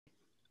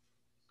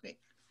Great.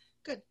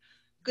 Good.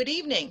 Good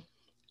evening.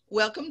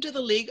 Welcome to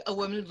the League of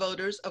Women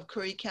Voters of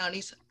Curry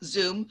County's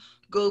Zoom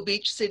Go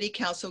Beach City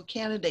Council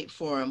Candidate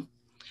Forum.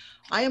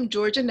 I am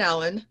Georgia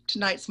Nallen,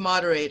 tonight's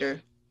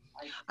moderator.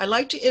 I'd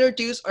like to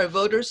introduce our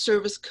Voter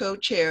Service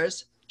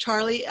Co-Chairs,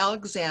 Charlie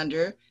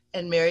Alexander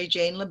and Mary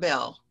Jane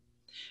LaBelle.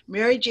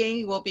 Mary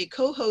Jane will be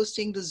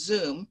co-hosting the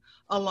Zoom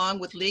along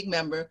with League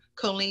member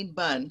Colleen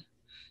Bunn.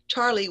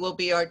 Charlie will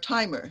be our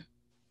timer.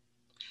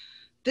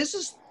 This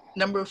is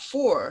number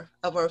 4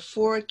 of our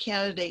 4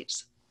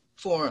 candidates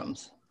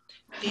forums.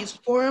 These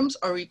forums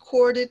are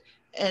recorded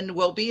and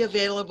will be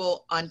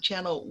available on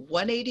channel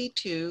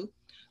 182,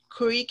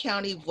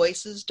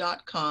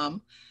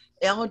 currycountyvoices.com,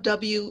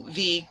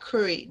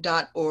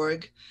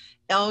 lwvcurry.org,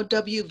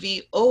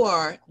 lwvor.org,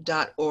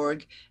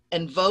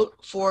 and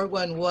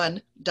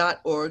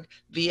vote411.org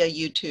via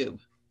YouTube.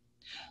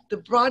 The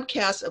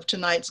broadcast of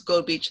tonight's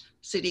Gold Beach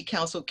City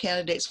Council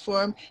Candidates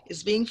Forum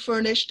is being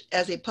furnished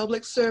as a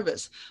public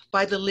service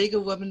by the League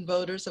of Women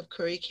Voters of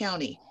Curry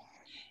County.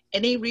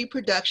 Any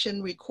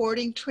reproduction,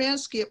 recording,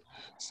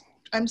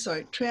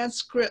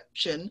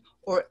 transcription,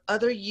 or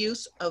other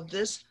use of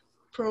this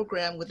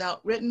program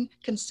without written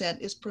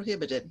consent is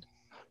prohibited.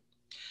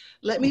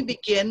 Let me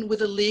begin with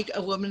the League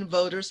of Women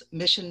Voters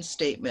mission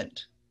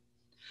statement.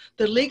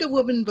 The League of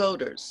Women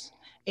Voters,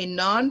 a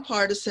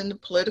nonpartisan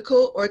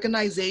political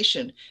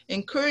organization,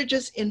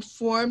 encourages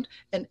informed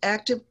and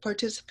active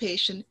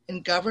participation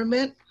in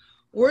government,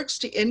 works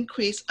to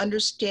increase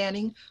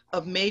understanding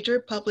of major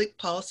public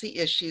policy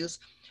issues,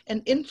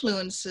 and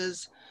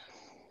influences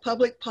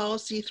public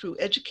policy through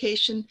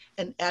education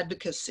and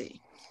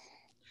advocacy.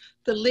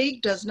 The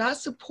League does not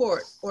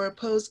support or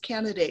oppose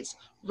candidates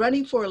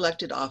running for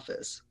elected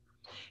office.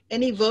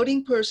 Any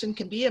voting person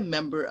can be a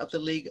member of the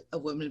League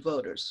of Women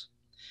Voters.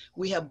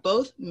 We have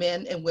both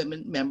men and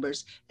women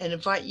members and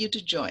invite you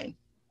to join.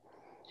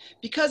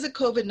 Because of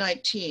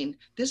COVID-19,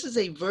 this is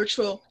a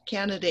virtual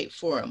candidate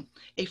forum,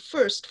 a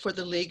first for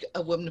the League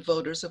of Women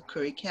Voters of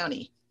Curry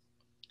County.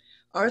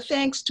 Our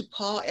thanks to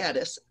Paul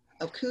Addis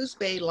of Coos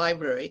Bay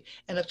Library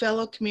and a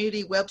fellow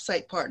community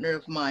website partner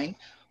of mine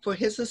for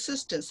his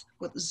assistance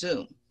with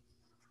Zoom.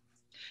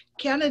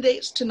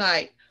 Candidates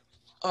tonight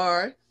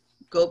are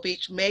Go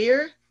Beach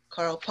Mayor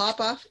Carl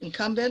Popoff,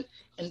 incumbent,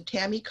 and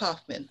Tammy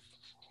Kaufman.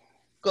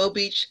 Go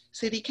Beach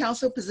City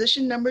Council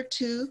position number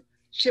 2,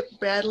 Chip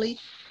Bradley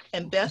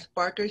and Beth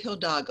Barker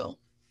Hildago.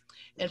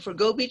 And for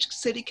Go Beach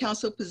City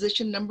Council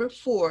position number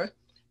 4,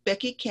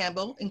 Becky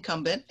Campbell,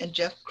 incumbent, and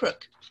Jeff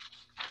Crook.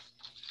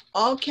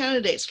 All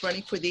candidates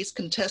running for these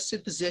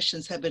contested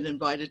positions have been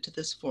invited to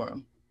this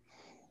forum.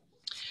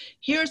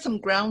 Here are some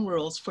ground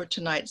rules for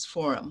tonight's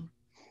forum.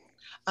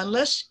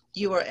 Unless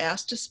you are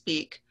asked to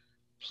speak,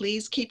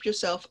 please keep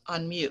yourself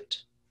on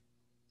mute.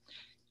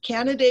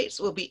 Candidates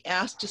will be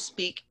asked to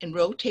speak in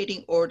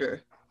rotating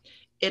order.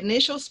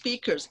 Initial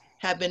speakers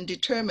have been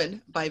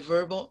determined by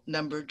verbal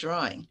number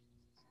drawing.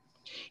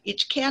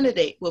 Each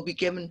candidate will be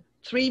given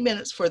 3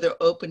 minutes for their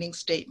opening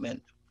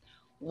statement.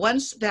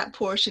 Once that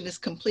portion is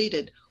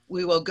completed,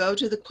 we will go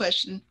to the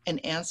question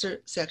and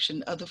answer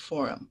section of the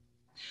forum.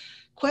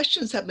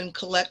 Questions have been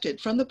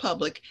collected from the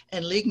public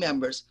and League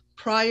members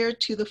prior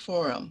to the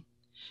forum.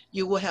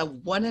 You will have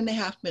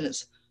 1.5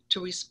 minutes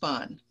to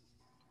respond.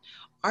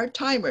 Our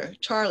timer,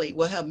 Charlie,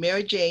 will have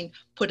Mary Jane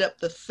put up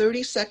the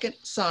 30-second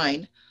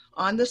sign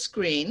on the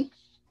screen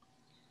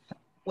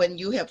when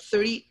you have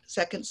 30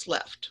 seconds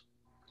left.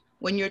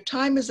 When your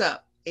time is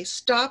up, a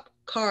stop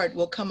card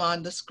will come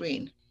on the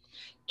screen.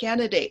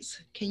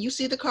 Candidates, can you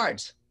see the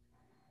cards?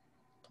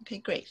 Okay,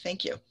 great,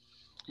 thank you.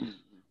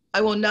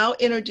 I will now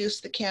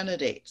introduce the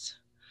candidates.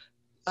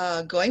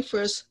 Going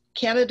first,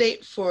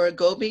 candidate for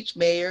Go Beach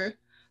Mayor,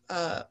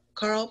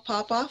 Carl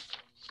Popoff,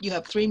 you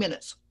have 3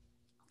 minutes.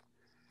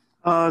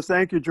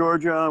 Thank you,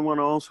 Georgia. I want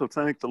to also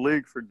thank the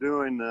League for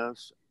doing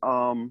this.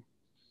 You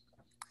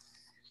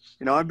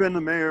know, I've been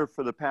the mayor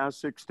for the past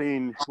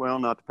 16, well,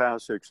 not the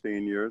past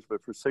 16 years,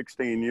 but for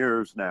 16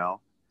 years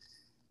now.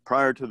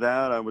 Prior to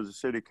that, I was a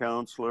city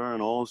councilor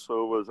and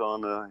also was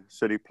on the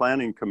city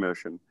planning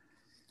commission.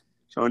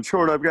 So in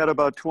short, I've got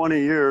about 20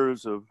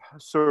 years of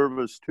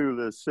service to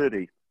this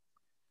city.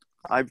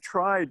 I've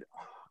tried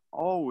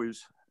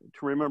always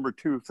to remember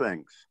 2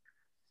 things.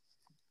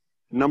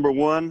 Number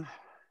 1,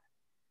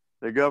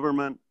 the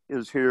government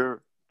is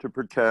here to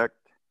protect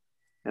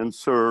and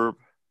serve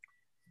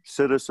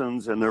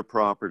citizens and their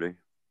property.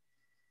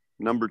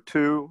 Number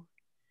 2,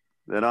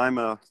 that I'm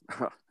a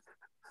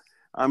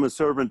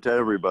servant to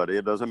everybody.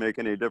 It doesn't make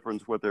any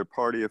difference what their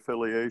party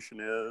affiliation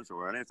is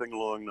or anything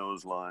along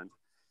those lines.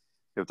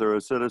 If they're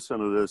a citizen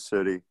of this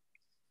city,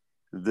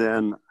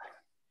 then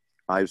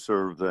I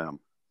serve them.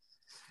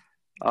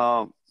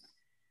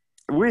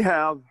 We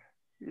have,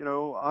 you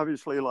know,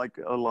 obviously like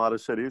a lot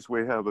of cities,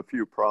 we have a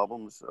few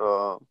problems.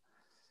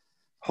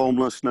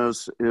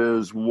 Homelessness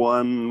is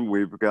one.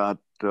 We've got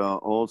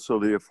also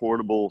the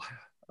affordable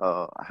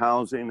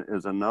housing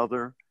is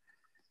another.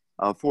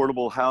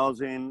 Affordable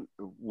housing,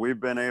 we've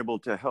been able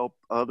to help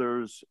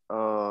others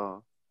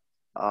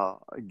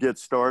get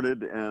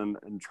started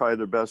and try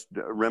their best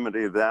to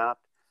remedy that.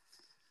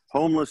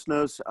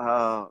 Homelessness,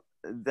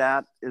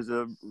 that is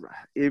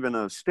even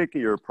a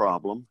stickier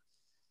problem.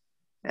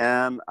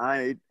 And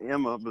I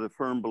am of the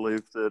firm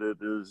belief that it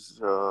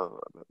is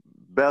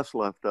best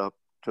left up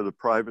to the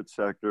private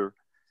sector.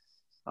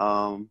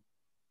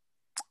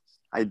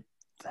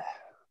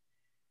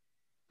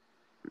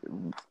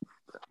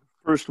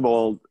 First of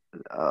all,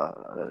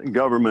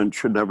 government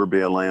should never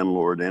be a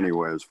landlord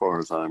anyway, as far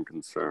as I'm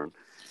concerned.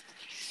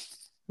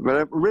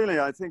 But really,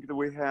 I think that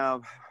we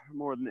have,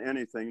 more than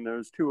anything,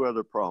 there's two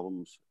other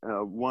problems.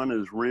 One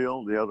is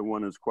real, the other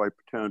one is quite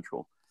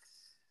potential.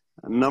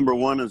 Number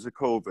one is the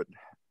COVID.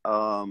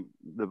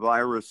 The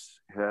virus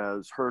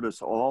has hurt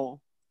us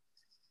all.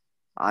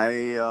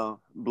 I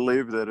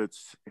believe that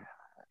it's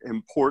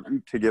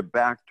important to get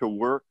back to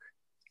work,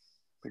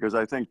 because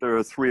I think there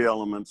are three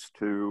elements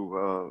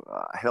to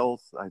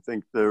health. I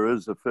think there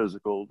is a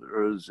physical,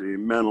 there is a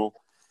mental,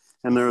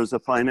 and there is a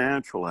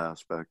financial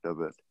aspect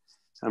of it.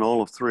 And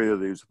all of three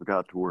of these have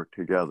got to work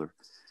together.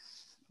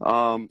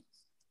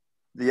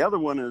 The other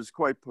one is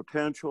quite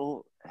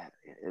potential,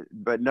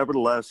 but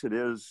nevertheless, it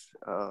is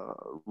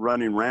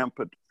running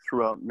rampant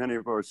throughout many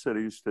of our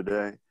cities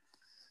today,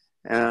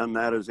 and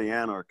that is the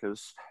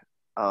anarchist.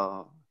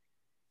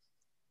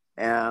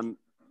 And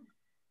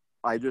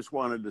I just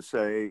wanted to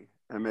say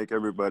and make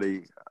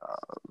everybody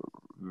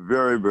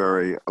very,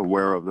 very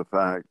aware of the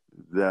fact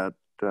that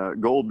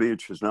Gold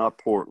Beach is not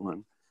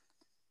Portland,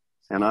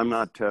 and I'm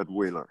not Ted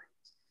Wheeler.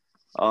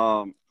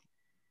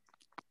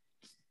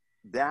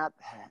 That,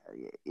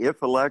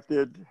 if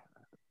elected,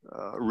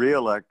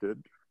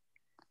 re-elected,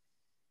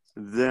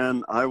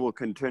 then I will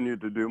continue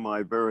to do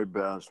my very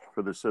best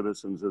for the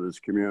citizens of this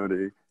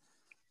community,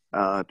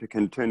 to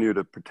continue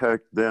to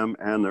protect them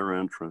and their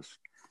interests.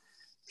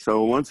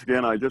 So once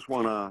again, I just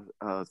want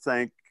to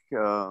thank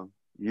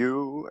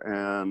you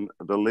and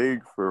the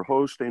League for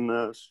hosting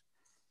this.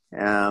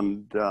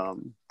 And,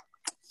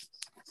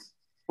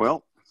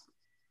 well,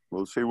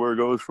 we'll see where it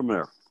goes from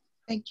there.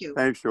 Thank you.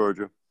 Thanks,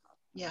 Georgia.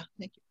 Yeah,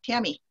 thank you.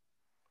 Tammy.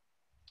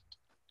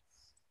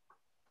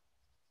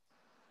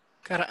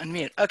 Got to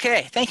unmute.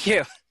 Okay, thank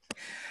you.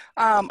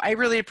 I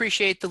really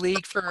appreciate the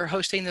League for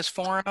hosting this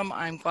forum.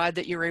 I'm glad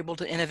that you're able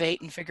to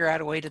innovate and figure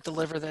out a way to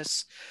deliver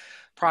this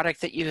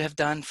product that you have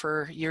done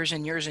for years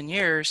and years and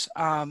years,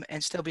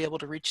 and still be able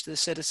to reach the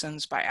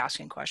citizens by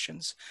asking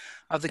questions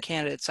of the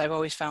candidates. I've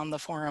always found the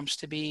forums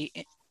to be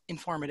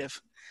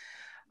informative.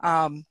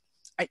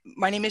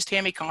 My name is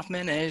Tammy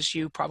Kaufman, as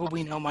you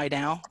probably know by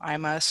now.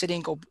 I'm a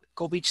sitting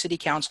Gold Beach City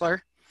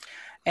Councilor,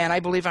 and I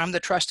believe I'm the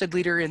trusted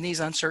leader in these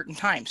uncertain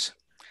times.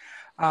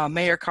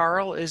 Mayor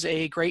Carl is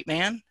a great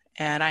man,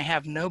 and I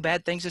have no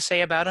bad things to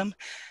say about him.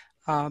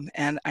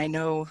 And I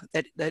know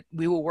that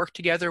we will work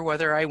together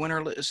whether I win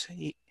or lose.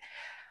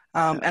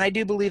 And I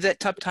do believe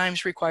that tough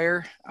times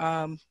require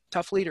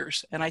tough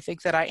leaders, and I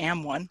think that I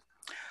am one.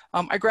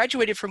 I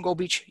graduated from Gold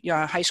Beach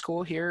High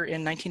School here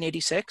in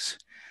 1986.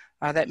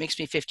 That makes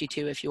me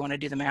 52 if you want to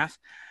do the math.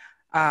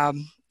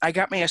 I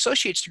got my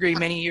associate's degree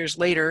many years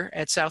later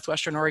at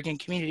Southwestern Oregon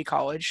Community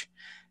College.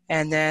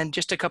 And then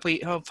just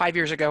 5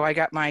 years ago, I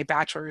got my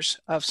bachelor's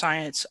of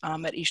science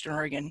at Eastern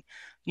Oregon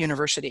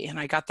University. And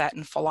I got that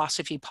in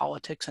philosophy,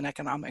 politics, and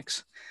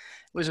economics.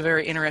 It was a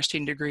very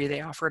interesting degree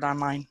they offered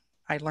online.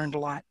 I learned a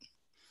lot.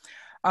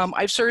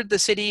 I've served the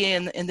city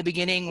in the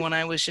beginning when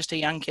I was just a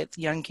young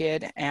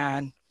kid,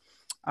 and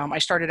I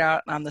started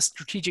out on the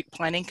Strategic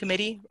Planning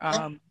Committee,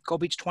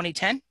 Gold Beach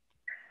 2010.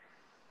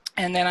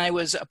 And then I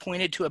was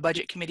appointed to a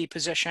budget committee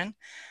position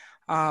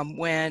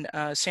when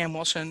Sam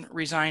Wilson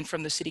resigned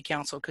from the city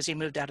council because he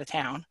moved out of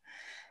town.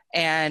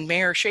 And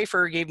Mayor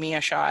Schaefer gave me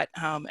a shot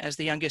as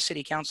the youngest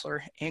city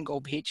councilor in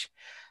Gold Beach.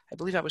 I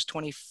believe I was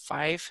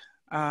 25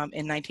 in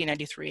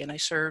 1993, and I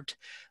served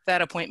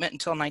that appointment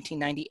until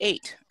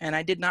 1998. And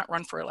I did not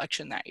run for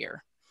election that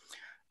year.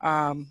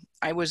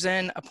 I was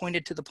then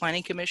appointed to the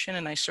Planning Commission,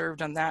 and I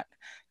served on that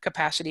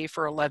capacity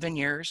for 11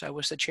 years. I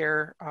was the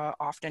chair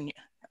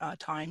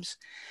times.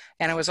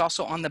 And I was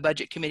also on the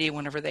budget committee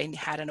whenever they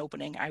had an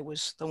opening. I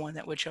was the one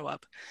that would show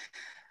up.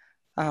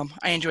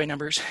 I enjoy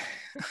numbers.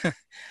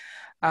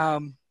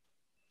 That's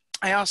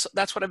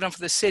what I've done for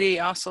the city.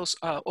 I also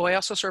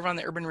serve on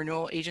the Urban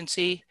Renewal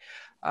Agency,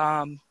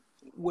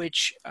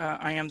 which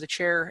I am the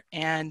chair,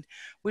 and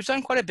we've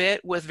done quite a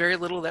bit with very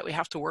little that we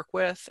have to work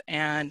with.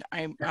 And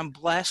I'm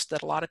blessed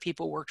that a lot of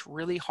people worked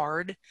really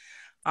hard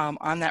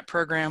on that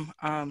program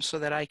so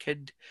that I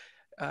could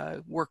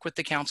work with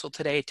the council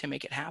today to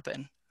make it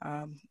happen.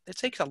 It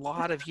takes a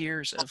lot of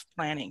years of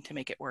planning to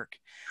make it work.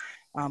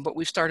 But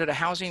we've started a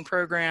housing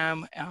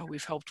program,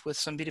 we've helped with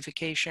some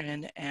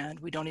beautification, and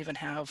we don't even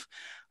have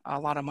a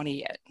lot of money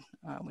yet,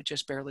 which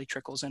just barely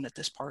trickles in at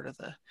this part of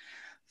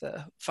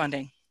the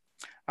funding.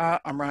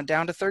 I'm run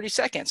down to 30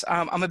 seconds.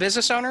 I'm a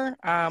business owner.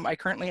 I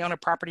currently own a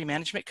property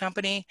management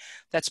company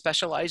that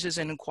specializes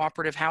in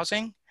cooperative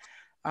housing.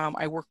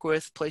 I work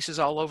with places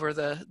all over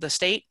the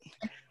state,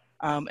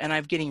 and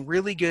I'm getting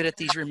really good at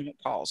these remote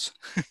calls.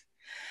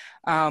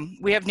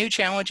 We have new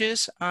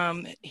challenges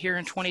here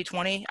in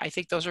 2020. I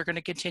think those are going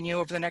to continue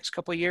over the next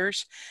couple of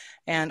years.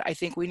 And I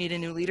think we need a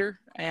new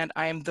leader, and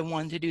I am the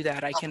one to do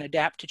that. I can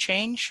adapt to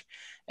change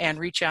and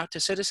reach out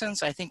to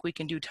citizens. I think we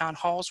can do town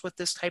halls with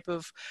this type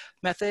of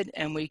method,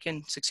 and we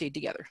can succeed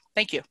together.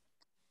 Thank you.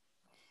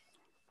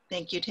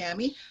 Thank you,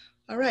 Tammy.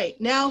 All right,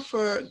 now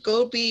for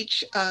Gold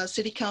Beach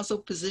City Council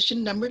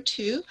position number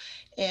 2.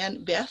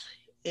 And Beth,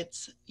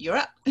 you're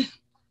up.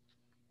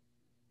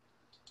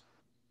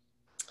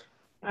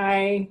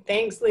 Hi,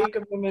 thanks League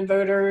of Women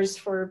Voters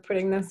for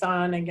putting this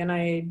on. Again,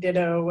 I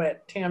ditto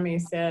what Tammy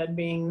said,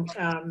 being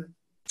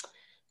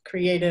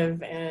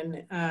creative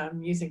and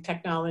using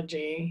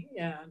technology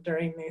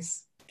during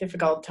these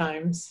difficult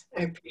times.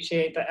 I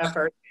appreciate the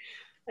effort.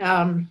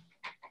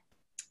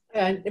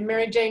 And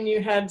Mary Jane,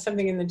 you had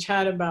something in the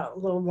chat about a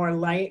little more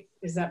light.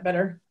 Is that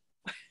better?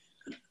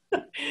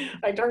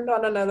 I turned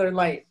on another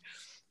light,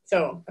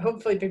 so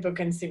hopefully people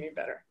can see me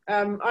better.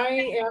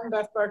 I am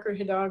Beth Barker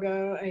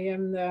Hidalgo. I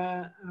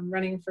am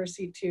running for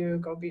seat 2,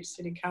 Gold Beach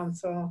City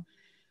Council.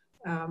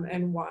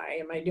 And why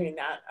am I doing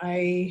that?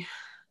 I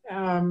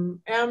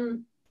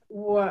am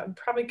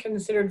probably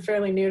considered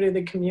fairly new to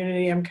the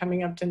community. I'm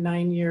coming up to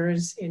 9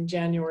 years in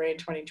January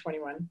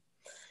 2021.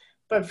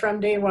 But from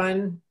day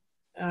one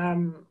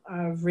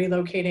of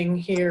relocating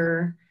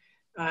here,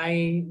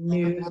 I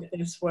knew that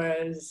this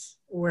was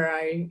where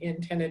I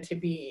intended to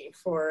be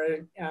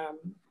for,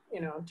 you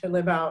know, to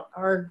live out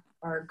our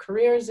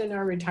careers and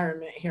our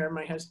retirement here,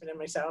 my husband and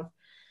myself.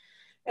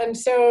 And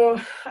so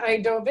I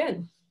dove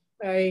in.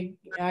 I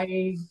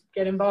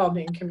get involved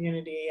in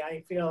community.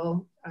 I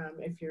feel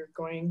if you're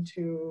going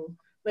to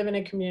live in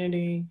a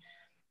community,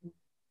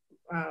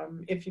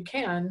 if you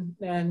can,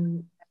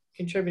 then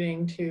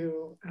contributing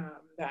to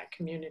that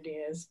community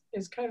is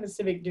kind of a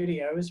civic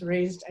duty. I was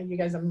raised, you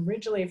guys, I'm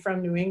originally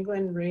from New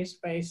England,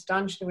 raised by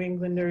staunch New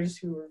Englanders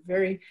who were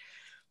very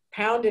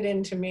pounded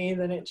into me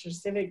that it's your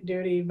civic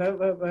duty, vote,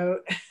 vote,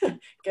 vote,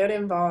 get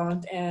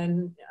involved.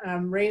 And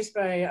raised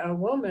by a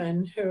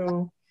woman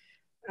who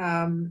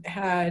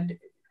had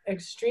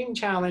extreme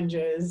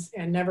challenges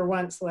and never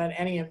once let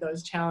any of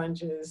those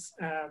challenges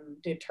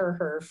deter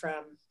her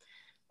from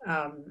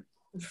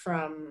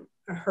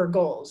her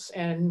goals.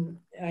 And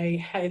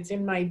it's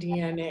in my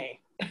DNA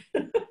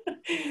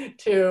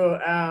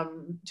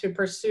to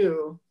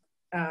pursue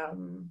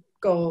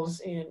goals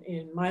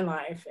in my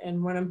life.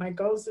 And one of my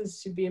goals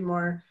is to be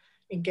more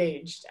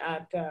engaged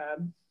at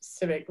the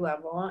civic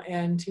level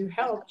and to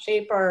help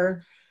shape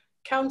our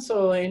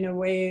council in a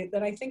way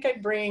that I think I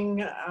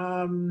bring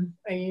a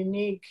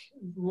unique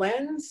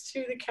lens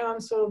to the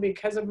council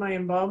because of my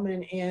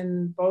involvement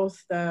in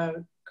both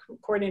the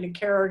coordinated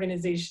care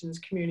organizations,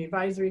 community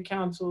advisory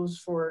councils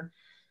for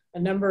a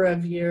number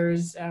of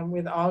years,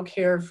 with All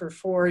Care for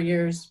 4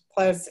 years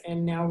plus,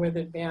 and now with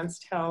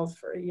Advanced Health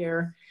for a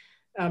year.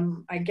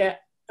 I'm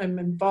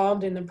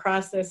involved in the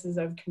processes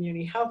of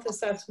community health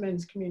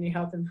assessments, community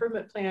health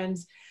improvement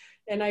plans,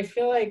 and I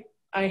feel like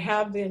I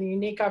have the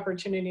unique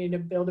opportunity to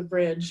build a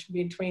bridge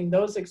between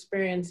those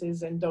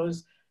experiences and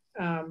that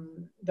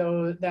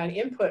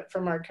input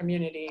from our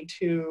community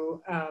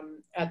to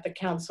at the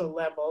council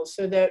level,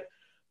 so that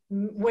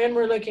when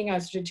we're looking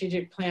at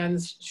strategic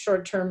plans,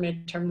 short-term,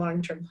 mid-term,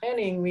 long-term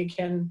planning, we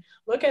can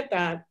look at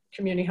that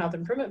community health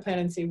improvement plan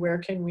and see where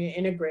can we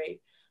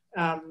integrate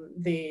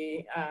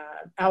the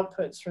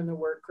outputs from the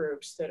work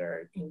groups that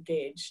are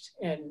engaged.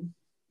 And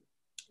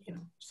you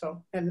know,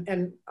 so,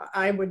 and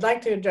I would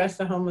like to address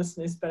the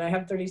homelessness, but I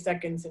have 30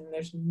 seconds and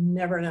there's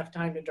never enough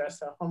time to address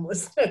the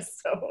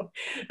homelessness. So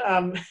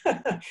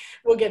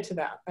we'll get to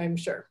that, I'm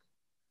sure.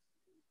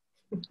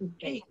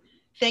 Okay,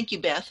 thank you,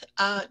 Beth.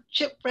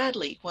 Chip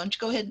Bradley, why don't you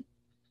go ahead?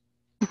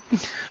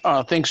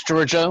 Thanks,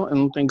 Georgia,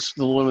 and thanks to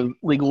the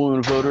League of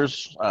Women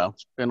Voters.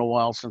 It's been a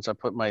while since I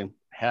put my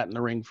hat in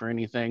the ring for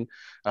anything.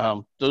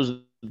 Those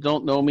who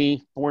don't know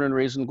me, born and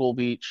raised in Gold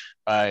Beach.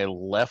 I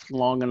left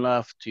long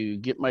enough to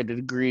get my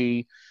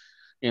degree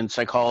in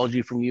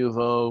psychology from U of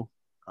O.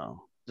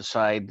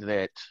 Decide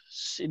that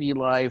city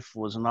life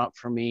was not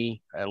for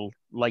me. I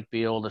like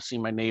being able to see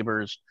my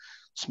neighbors,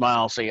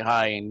 smile, say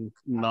hi,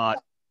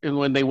 and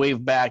when they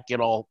wave back, get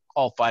all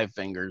 5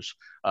 fingers.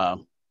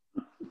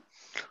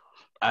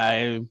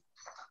 I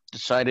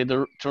decided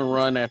to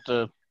run at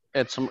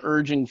some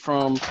urging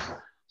from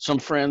some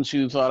friends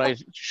who thought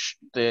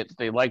that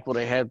they liked what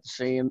I had to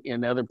say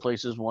in other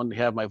places, wanted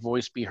to have my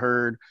voice be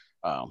heard.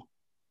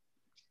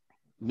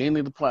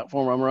 Mainly the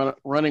platform I'm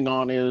running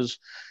on is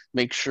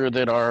make sure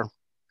to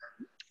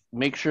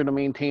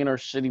maintain our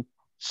city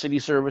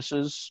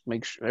services,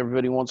 make sure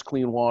everybody wants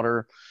clean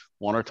water,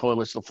 want our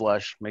toilets to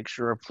flush, make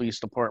sure our police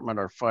department,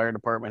 our fire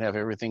department have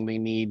everything they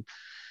need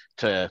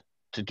to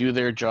do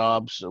their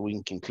jobs, so we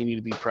can continue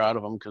to be proud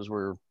of them, because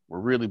we're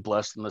really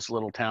blessed in this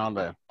little town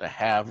to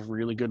have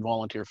really good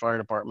volunteer fire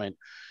department,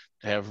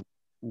 to have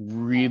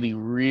really,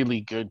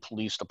 really good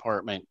police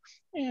department,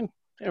 and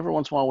every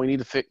once in a while we need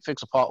to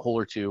fix a pothole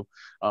or two.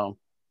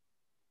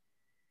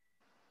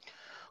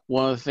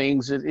 One of the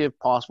things that, if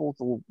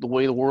possible, the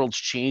way the world's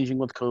changing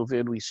with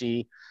COVID, we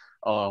see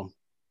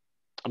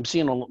I'm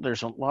seeing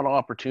there's a lot of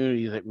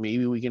opportunity that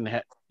maybe we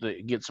can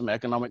get some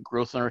economic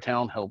growth in our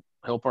town,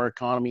 help our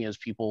economy as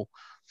people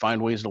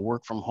find ways to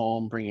work from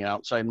home, bringing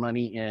outside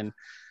money in.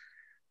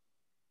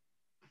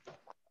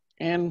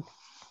 And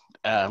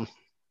I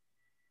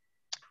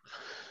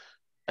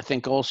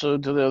think also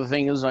the other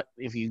thing is,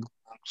 if you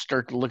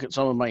start to look at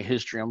some of my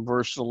history, I'm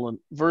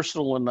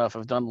versatile enough.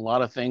 I've done a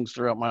lot of things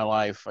throughout my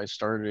life.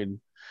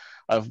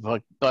 I've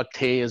bucked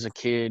hay as a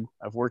kid.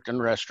 I've worked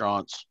in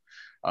restaurants.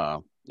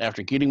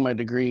 After getting my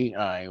degree,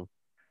 I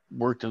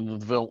worked in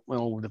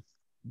the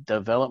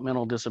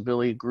developmental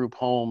disability group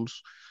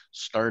homes,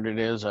 started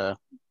as a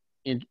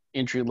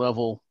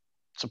entry-level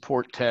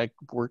support tech,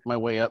 worked my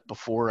way up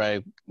before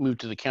I moved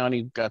to the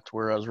county, got to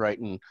where I was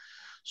writing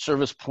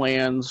service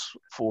plans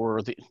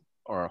for the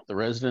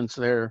residents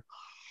there,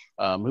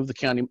 moved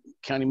to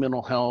county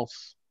mental health,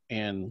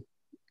 and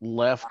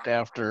left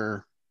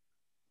after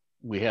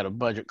we had a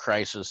budget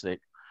crisis that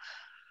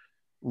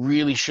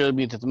really showed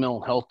me that the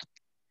mental health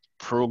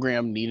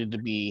program needed to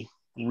be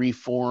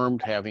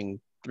reformed. Having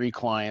 3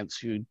 clients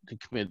who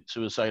committed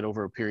suicide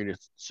over a period of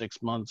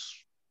 6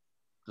 months,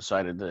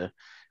 decided to,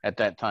 at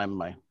that time,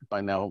 my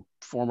now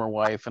former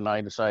wife and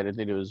I decided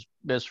that it was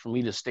best for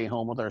me to stay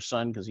home with our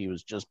son because he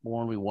was just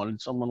born. We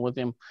wanted someone with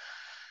him.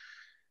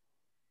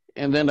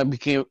 And then I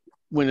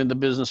went into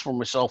business for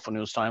myself when it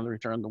was time to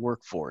return to the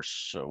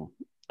workforce. So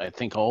I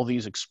think all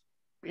these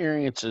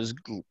experiences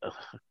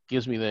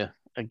gives me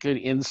a good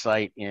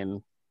insight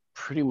in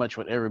pretty much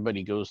what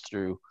everybody goes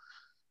through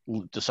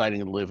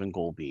deciding to live in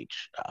Gold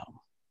Beach.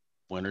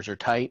 Winters are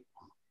tight.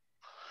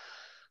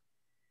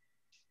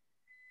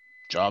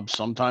 Jobs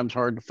sometimes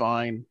hard to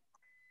find,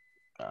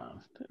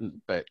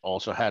 but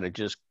also how to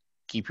just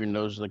keep your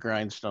nose to the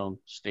grindstone,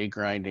 stay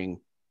grinding.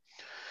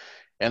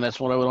 And that's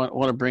what I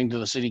want to bring to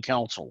the city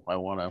council. I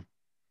want to,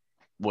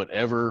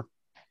 whatever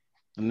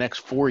the next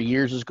 4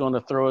 years is going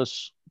to throw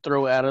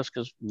at us,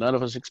 because none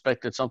of us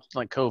expected something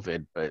like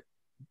COVID, but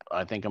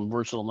I think I'm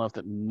versatile enough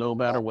that no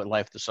matter what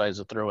life decides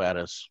to throw at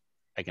us,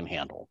 I can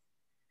handle.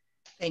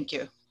 Thank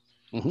you.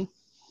 Mm-hmm.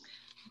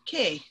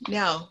 Okay,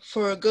 now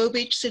for Gold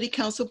Beach City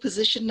Council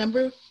position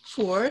number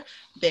 4,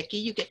 Becky,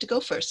 you get to go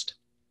first.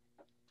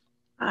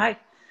 Hi,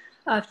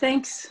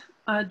 thanks,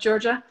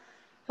 Georgia.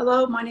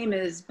 Hello, my name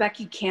is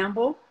Becky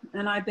Campbell,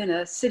 and I've been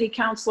a city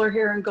councilor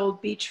here in Gold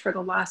Beach for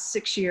the last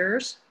 6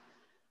 years.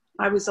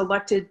 I was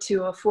elected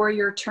to a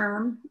 4-year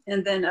term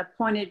and then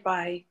appointed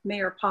by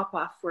Mayor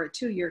Popoff for a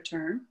 2-year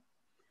term.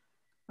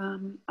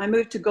 I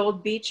moved to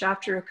Gold Beach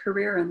after a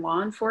career in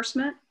law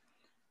enforcement.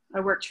 I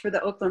worked for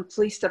the Oakland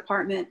Police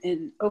Department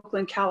in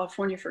Oakland,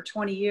 California for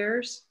 20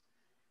 years.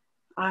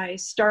 I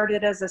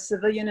started as a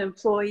civilian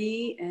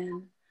employee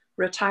and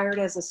retired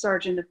as a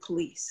sergeant of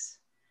police.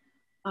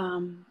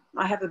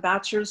 I have a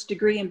bachelor's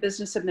degree in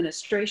business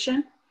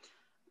administration.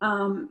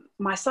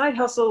 My side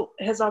hustle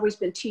has always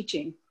been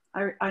teaching.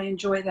 I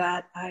enjoy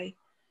that. I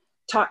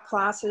taught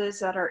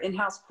classes at our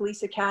in-house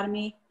police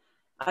academy.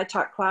 I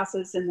taught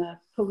classes in the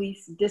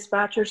police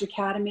dispatchers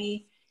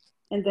academy,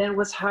 and then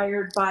was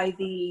hired by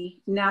the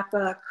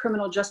Napa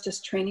Criminal Justice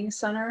Training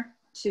Center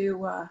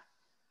to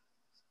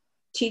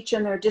teach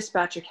in their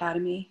dispatch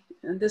academy.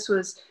 And this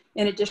was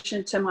in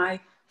addition to my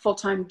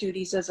full-time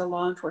duties as a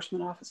law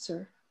enforcement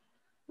officer.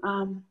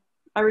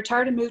 I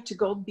retired and moved to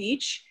Gold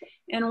Beach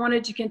and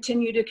wanted to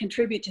continue to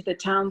contribute to the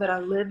town that I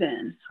live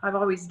in. I've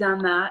always done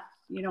that.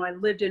 You know, I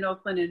lived in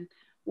Oakland and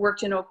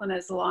worked in Oakland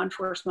as a law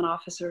enforcement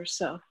officer.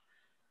 So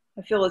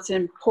I feel it's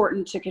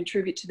important to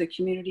contribute to the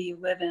community you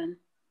live in.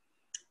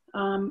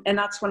 And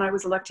that's when I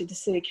was elected to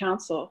city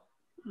council.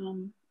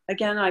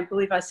 Again, I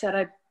believe I said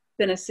I've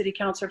been a city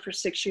councilor for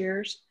 6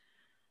 years.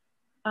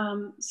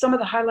 Some of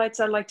the highlights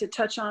I'd like to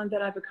touch on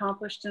that I've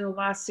accomplished in the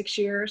last 6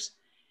 years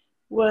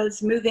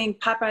was moving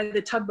Popeye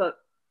the tugboat.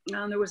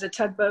 There was a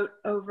tugboat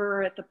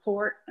over at the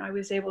port. I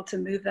was able to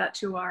move that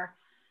to our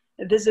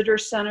visitor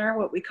center,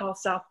 what we call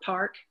South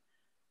Park,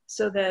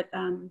 so that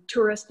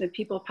tourists and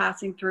people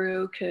passing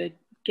through could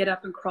get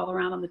up and crawl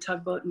around on the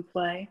tugboat and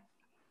play.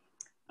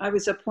 I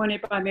was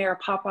appointed by Mayor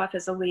Popoff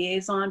as a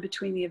liaison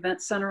between the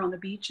event center on the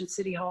beach and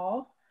City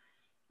Hall.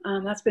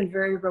 That's been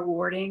very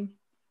rewarding.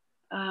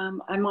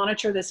 I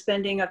monitor the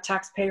spending of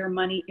taxpayer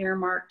money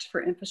earmarked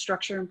for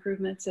infrastructure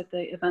improvements at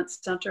the event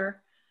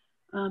center.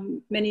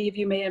 Many of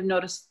you may have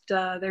noticed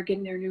they're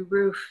getting their new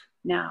roof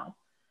now.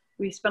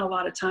 We spent a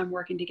lot of time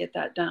working to get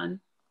that done.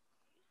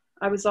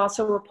 I was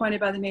also appointed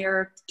by the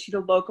mayor to the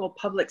local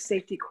Public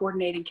Safety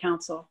Coordinating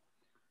Council,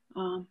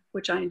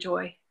 which I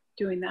enjoy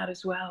doing that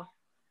as well.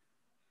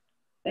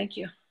 Thank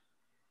you.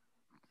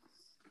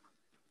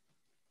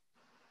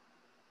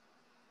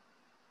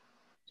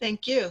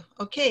 Thank you.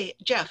 Okay,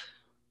 Jeff.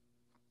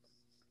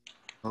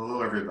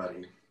 Hello,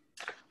 everybody.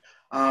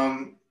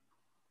 My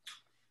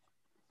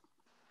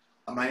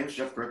name is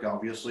Jeff Brick,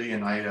 obviously,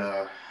 and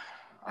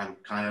I'm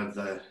kind of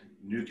the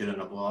new kid on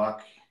the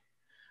block.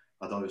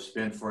 Although I've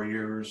spent 4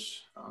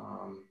 years,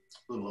 a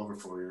little over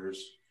 4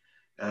 years,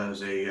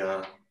 as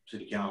a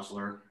city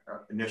councilor,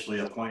 initially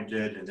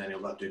appointed and then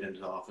elected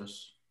into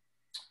office.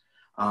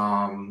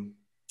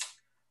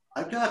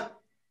 I've got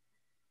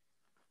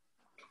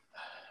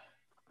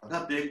I've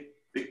got big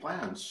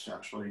plans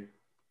actually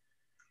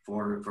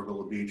for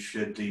Gold Beach.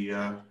 Should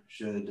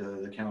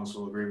the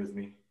council agree with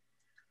me,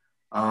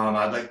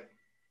 I'd like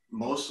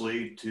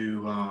mostly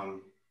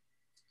to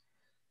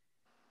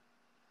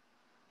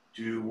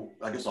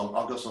I guess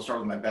I'll start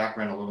with my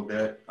background a little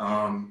bit.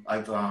 I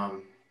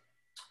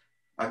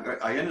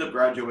ended up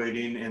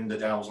graduating in the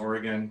Dallas,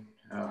 Oregon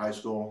high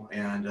school,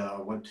 and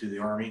went to the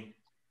Army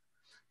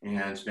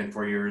and spent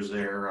 4 years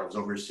there. I was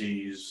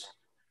overseas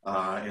in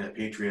a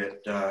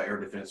Patriot Air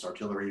Defense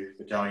Artillery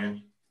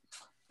Battalion.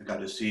 I got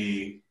to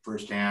see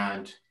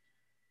firsthand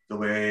the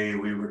way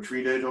we were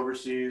treated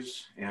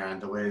overseas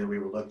and the way that we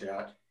were looked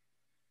at.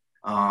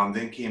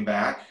 Then came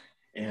back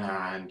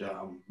and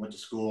went to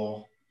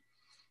school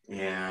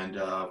and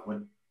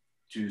went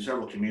to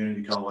several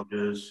community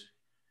colleges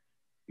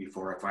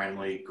before I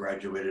finally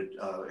graduated.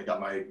 I got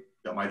my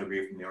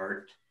degree from the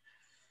Art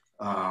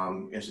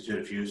Institute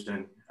of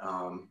Houston.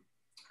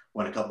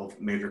 Won a couple of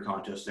major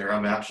contests there.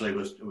 I actually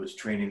was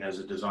training as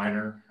a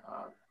designer.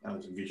 I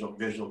was in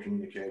visual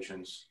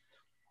communications,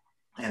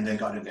 and then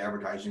got into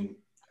advertising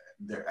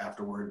there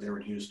afterward there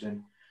in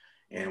Houston,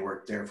 and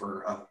worked there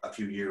for a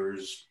few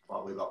years,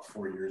 probably about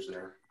 4 years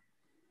there.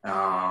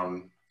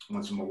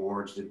 Won some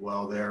awards, did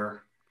well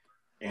there,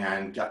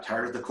 and got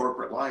tired of the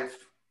corporate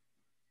life.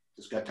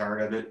 Just got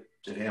tired of it.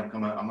 Today I'm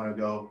gonna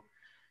go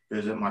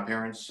visit my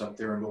parents up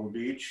there in Gold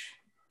Beach.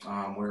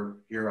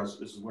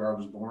 This is where I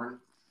was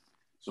born.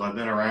 So I've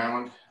been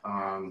around,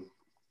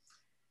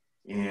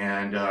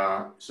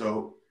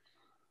 so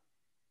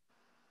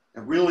I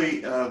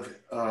really have,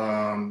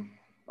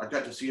 I've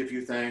got to see a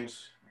few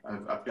things.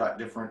 I've got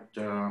different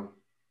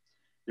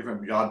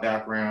job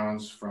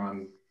backgrounds,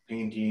 from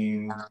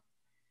painting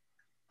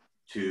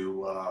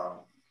to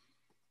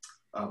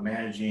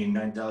managing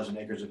 9,000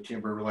 acres of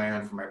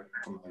timberland for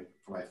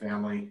my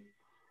family.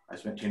 I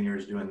spent 10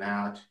 years doing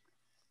that,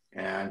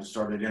 and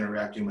started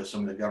interacting with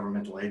some of the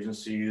governmental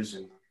agencies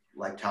and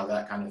liked how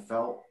that kind of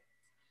felt.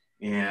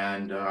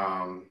 And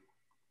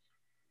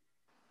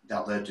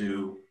that led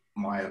to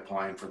my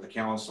applying for the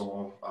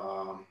council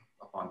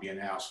upon being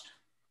asked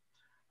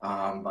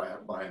by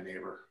a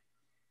neighbor.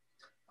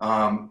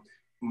 I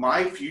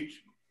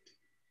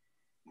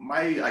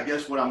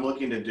guess what I'm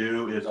looking to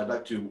do is I'd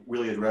like to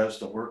really address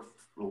the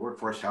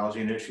workforce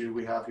housing issue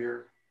we have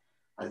here.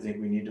 I think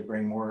we need to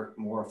bring more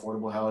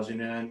affordable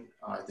housing in.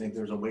 I think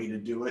there's a way to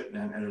do it,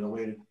 and there's a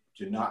way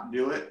to not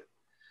do it.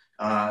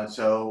 I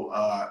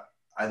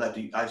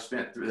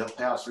spent through the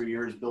past 3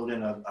 years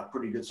building a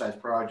pretty good sized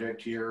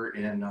project here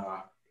in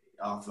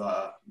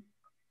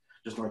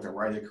just north of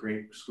Riley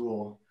Creek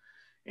School,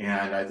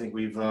 and I think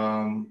we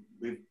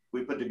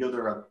put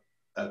together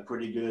a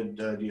pretty good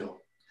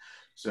deal.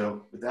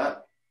 So with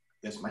that,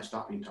 that's my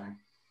stopping time.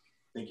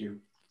 Thank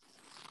you.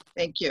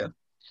 Thank you.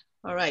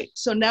 All right,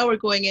 so now we're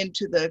going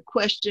into the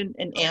question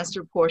and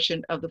answer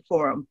portion of the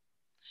forum.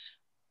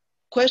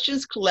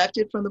 Questions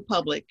collected from the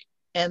public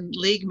and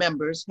league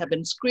members have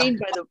been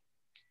screened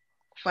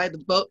by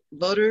the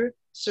voter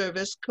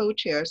service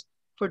co-chairs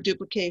for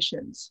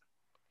duplications.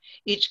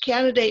 Each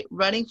candidate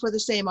running for the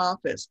same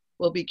office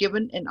will be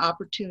given an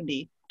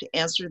opportunity to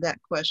answer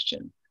that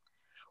question.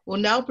 We'll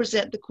now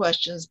present the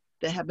questions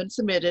that have been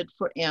submitted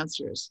for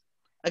answers.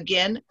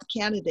 Again,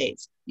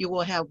 candidates, you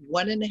will have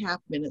 1.5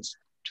 minutes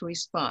to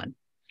respond.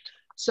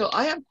 So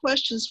I have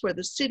questions for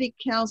the city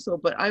council,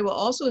 but I will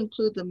also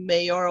include the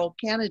mayoral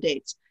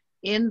candidates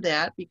in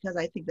that, because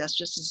I think that's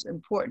just as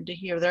important to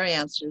hear their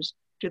answers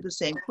to the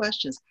same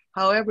questions.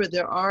 However,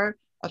 there are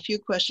a few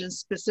questions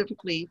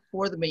specifically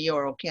for the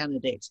mayoral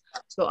candidates.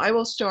 So I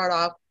will start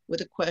off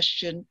with a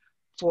question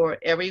for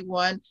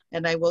everyone,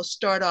 and I will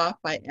start off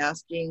by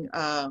asking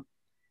Carl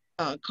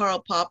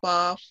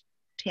Popoff,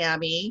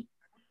 Tammy,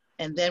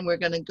 and then we're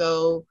going to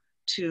go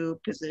to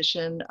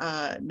position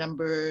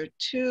number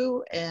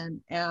 2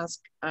 and ask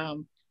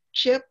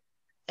Chip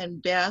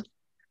and Beth,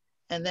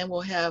 and then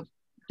we'll have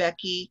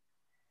Becky,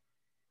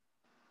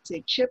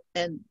 say Chip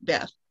and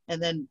Beth,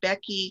 and then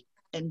Becky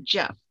and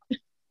Jeff.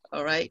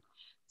 All right,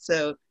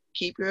 so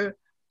keep your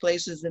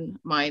places in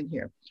mind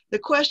here. The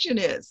question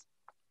is,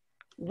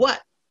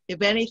 what,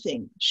 if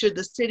anything, should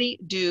the city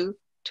do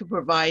to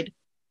provide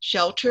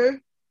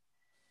shelter,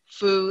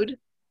 food,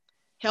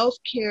 health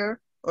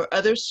care, or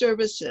other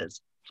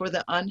services for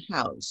the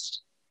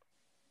unhoused?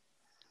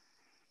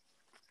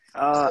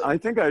 I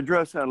think I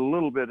addressed that a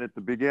little bit at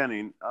the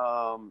beginning.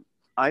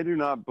 I do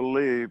not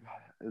believe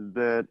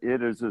that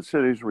it is the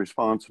city's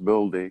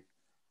responsibility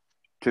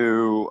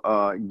to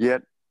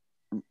get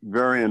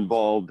very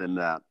involved in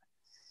that.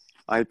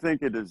 I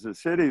think it is the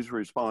city's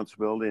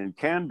responsibility, and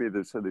can be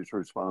the city's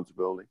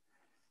responsibility,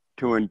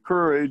 to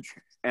encourage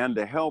and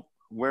to help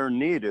where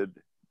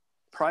needed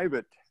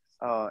private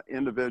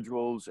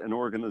individuals and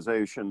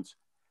organizations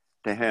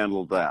to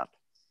handle that.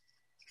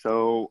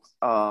 So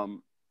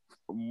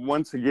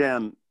once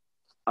again,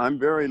 I'm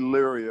very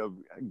leery of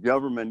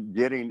government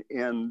getting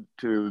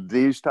into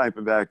these type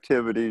of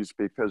activities,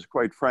 because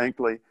quite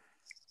frankly,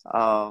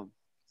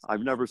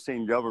 I've never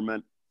seen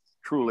government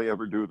truly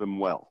ever do them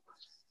well.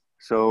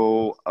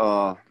 So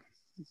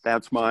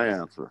That's my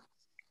answer.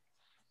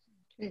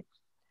 Okay.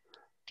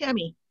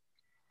 Tammy.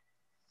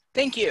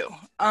 Thank you.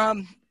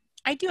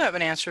 I do have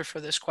an answer for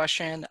this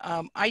question.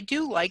 I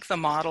do like the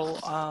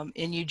model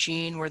in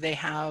Eugene where they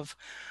have,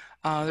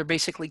 they're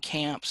basically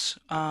camps,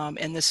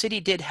 and the city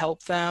did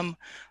help them.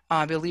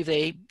 I believe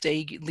they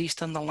leased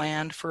them the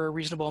land for a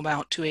reasonable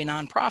amount to a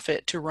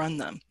nonprofit to run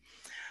them.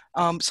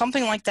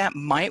 Something like that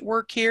might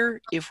work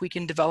here if we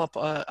can develop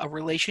a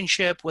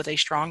relationship with a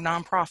strong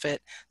nonprofit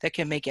that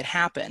can make it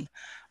happen.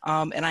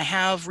 And I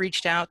have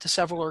reached out to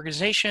several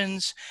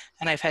organizations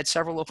and I've had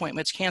several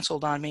appointments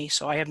canceled on me.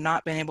 So I have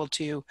not been able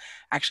to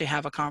actually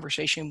have a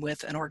conversation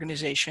with an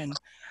organization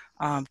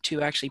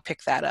to actually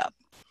pick that up.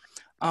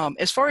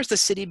 As far as the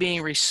city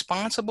being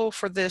responsible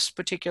for this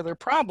particular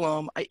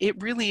problem,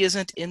 it really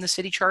isn't in the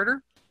city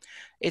charter.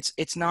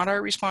 It's not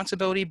our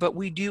responsibility, but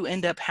we do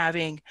end up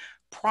having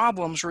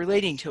problems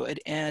relating to it,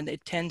 and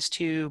it tends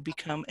to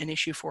become an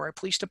issue for our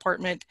police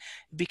department.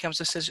 It becomes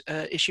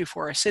an issue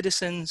for our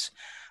citizens,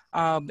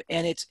 and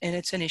it's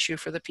an issue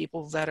for the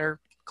people that are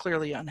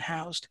clearly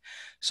unhoused.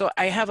 So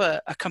I have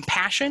a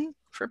compassion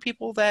for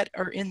people that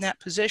are in that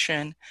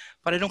position,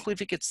 but I don't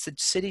believe it's the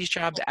city's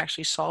job to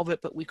actually solve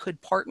it, but we could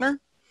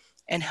partner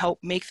and help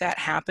make that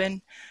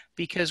happen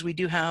because we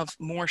do have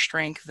more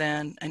strength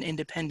than an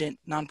independent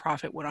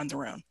nonprofit would on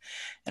their own.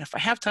 And if I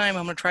have time,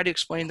 I'm going to try to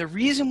explain the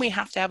reason we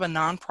have to have a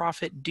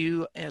nonprofit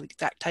do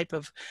that type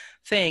of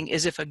thing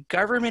is if a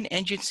government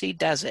agency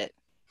does it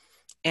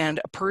and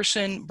a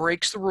person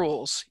breaks the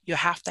rules, you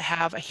have to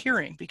have a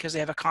hearing because they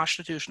have a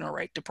constitutional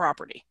right to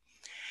property.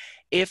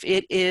 If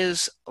it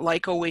is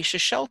like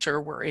Oasis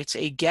Shelter where it's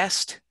a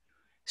guest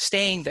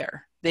staying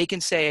there, they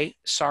can say,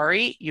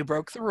 sorry, you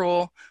broke the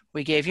rule.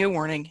 We gave you a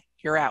warning,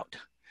 you're out.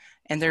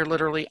 And they're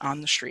literally on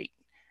the street.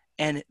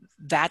 And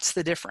that's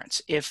the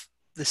difference. If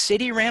the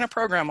city ran a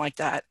program like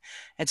that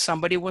and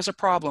somebody was a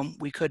problem,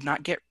 we could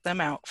not get them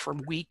out for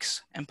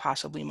weeks and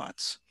possibly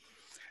months.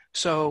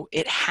 So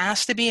it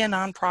has to be a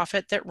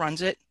nonprofit that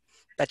runs it.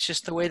 That's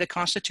just the way the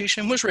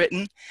Constitution was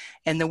written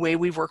and the way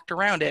we've worked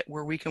around it,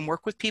 where we can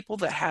work with people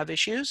that have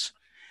issues.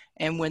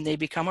 And when they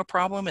become a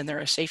problem and they're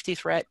a safety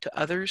threat to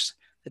others,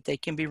 that they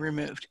can be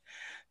removed.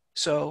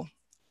 So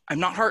I'm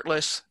not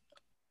heartless,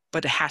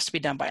 but it has to be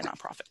done by a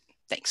nonprofit.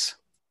 Thanks.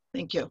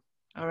 Thank you.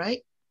 All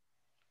right.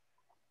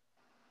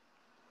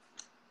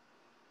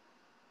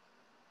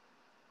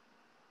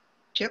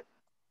 Chip?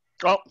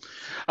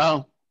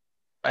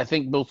 I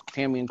think both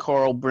Tammy and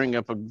Carl bring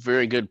up a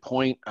very good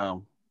point. I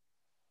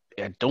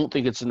don't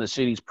think it's in the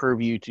city's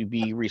purview to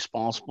be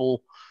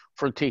responsible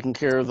for taking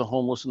care of the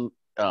homeless.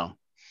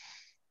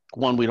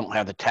 One, we don't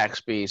have the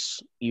tax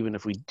base, even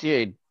if we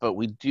did, but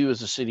we do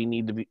as a city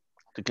need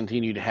to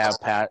continue to have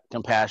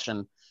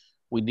compassion.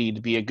 We need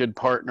to be a good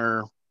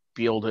partner,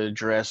 be able to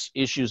address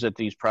issues that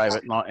these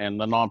private and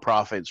the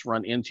nonprofits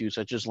run into,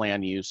 such as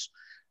land use,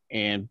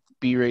 and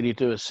be ready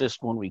to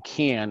assist when we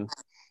can.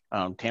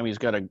 Tammy's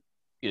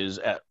is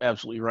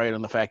absolutely right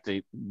on the fact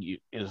that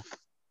if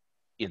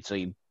it's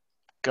a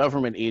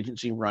government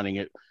agency running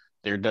it,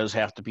 there does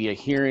have to be a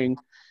hearing.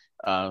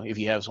 If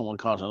you have someone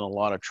causing a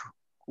lot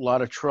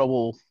of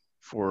trouble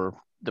for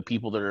the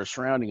people that are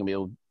surrounding them,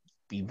 it'll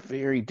be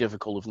very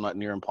difficult, if not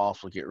near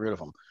impossible, to get rid of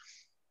them.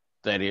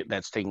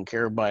 That's taken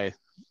care of by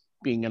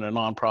being in a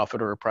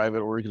nonprofit or a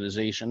private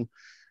organization.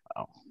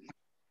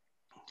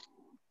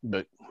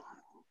 But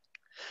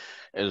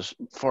as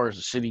far as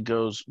the city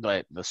goes,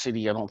 the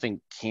city, I don't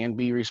think, can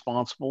be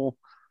responsible,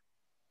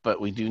 but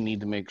we do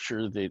need to make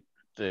sure that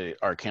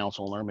our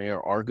council and our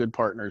mayor are good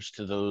partners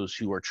to those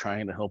who are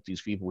trying to help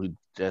these people who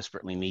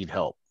desperately need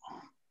help.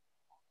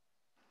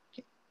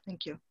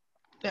 Thank you.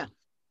 Yeah.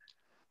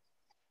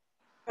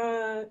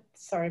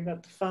 Sorry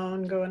about the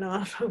phone going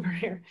off over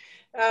here.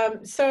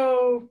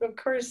 So, of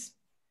course,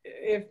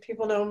 if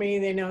people know me,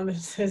 they know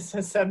this is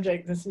a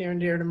subject that's near and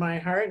dear to my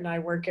heart, and I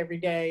work every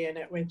day in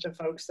it with the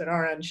folks that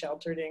are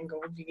unsheltered in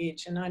Gold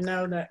Beach. And I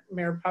know that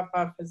Mayor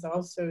Popoff has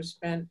also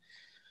spent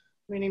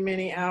many,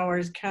 many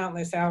hours,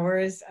 countless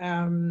hours,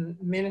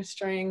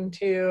 ministering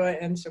to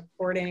and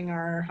supporting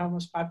our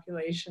homeless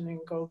population in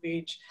Gold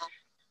Beach.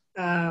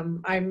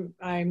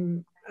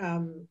 I'm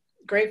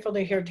grateful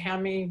to hear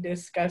Tammy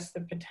discuss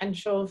the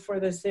potential for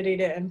the city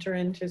to enter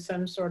into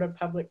some sort of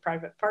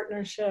public-private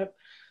partnership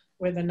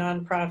with a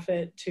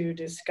nonprofit to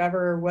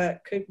discover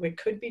what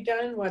could be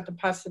done, what the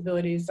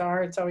possibilities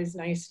are. It's always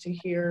nice to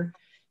hear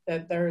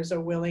that there's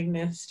a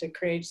willingness to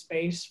create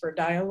space for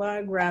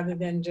dialogue rather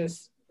than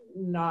just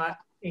not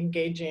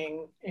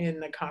engaging in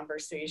the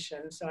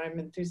conversation. So I'm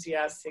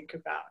enthusiastic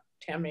about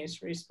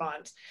Tammy's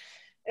response.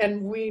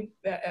 And we,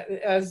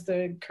 as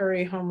the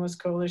Curry Homeless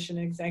Coalition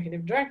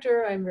Executive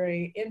Director, I'm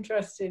very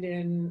interested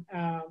in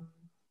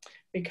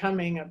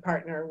becoming a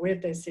partner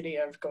with the City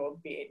of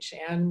Gold Beach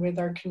and with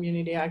our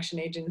Community Action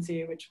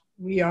Agency, which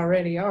we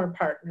already are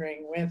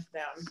partnering with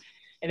them.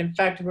 And in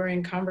fact, we're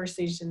in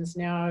conversations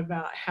now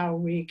about how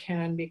we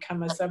can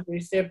become a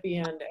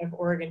subrecipient of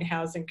Oregon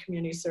Housing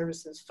Community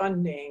Services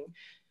funding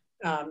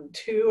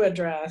to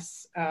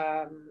address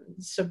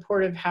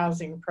supportive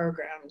housing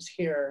programs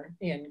here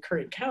in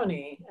Curry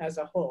County as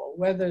a whole,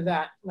 whether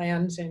that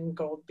lands in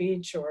Gold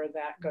Beach or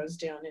that goes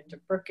down into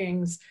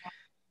Brookings.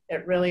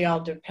 It really all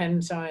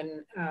depends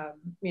on,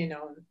 you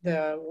know,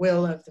 the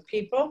will of the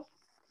people.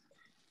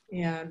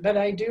 Yeah, but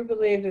I do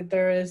believe that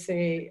there is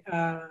a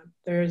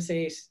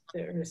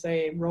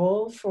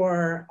role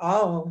for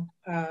all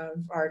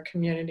of our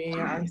community,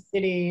 our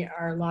city,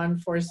 our law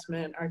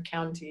enforcement, our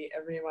county,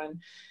 everyone,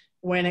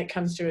 when it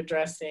comes to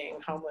addressing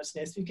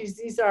homelessness, because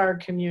these are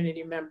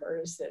community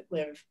members that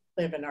live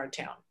in our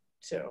town.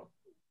 So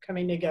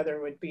coming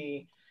together would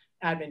be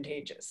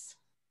advantageous.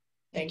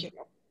 Thank you.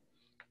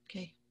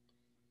 Okay,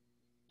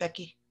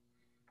 Becky.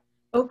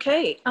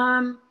 Okay.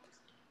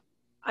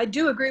 I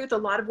do agree with a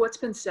lot of what's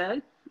been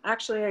said.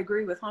 Actually, I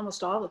agree with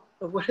almost all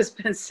of what has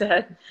been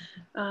said.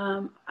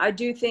 I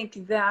do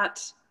think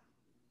that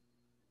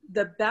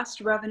the best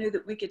revenue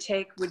that we could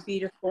take would be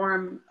to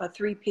form a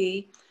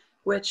 3P,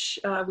 which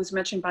was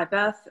mentioned by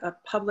Beth, a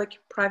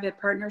public-private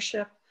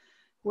partnership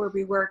where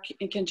we work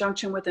in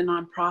conjunction with a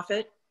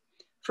nonprofit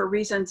for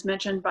reasons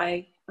mentioned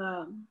by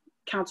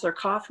Councillor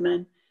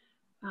Kaufman.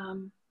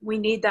 We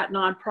need that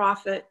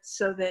nonprofit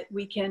so that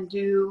we can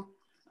do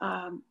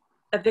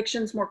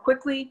evictions more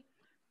quickly.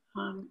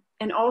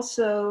 And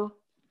also,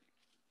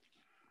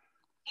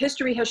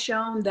 history has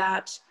shown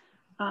that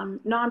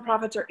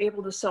nonprofits are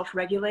able to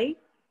self-regulate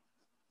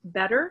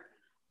better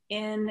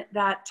in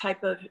that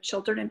type of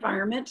sheltered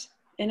environment.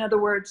 In other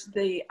words,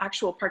 the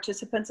actual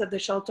participants of the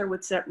shelter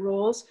would set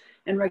rules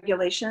and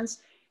regulations.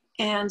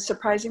 And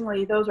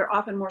surprisingly, those are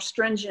often more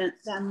stringent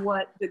than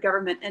what the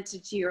government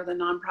entity or the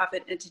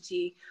nonprofit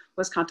entity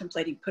was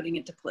contemplating putting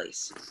into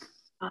place.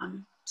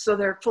 So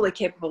they're fully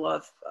capable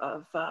of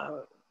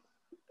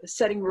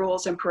setting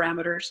rules and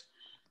parameters.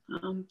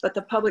 But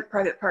the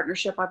public-private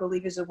partnership, I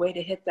believe, is a way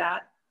to hit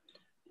that.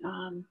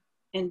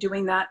 And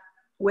doing that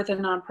with a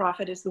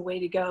nonprofit is the way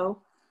to go.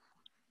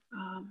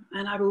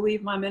 And I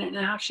believe my minute and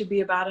a half should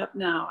be about up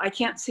now. I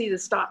can't see the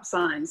stop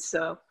signs,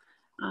 so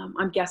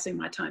I'm guessing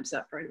my time's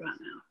up right about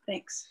now.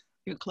 Thanks.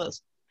 You're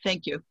close.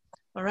 Thank you.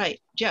 All right,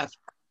 Jeff.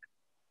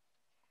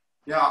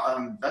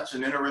 Yeah, that's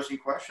an interesting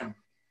question.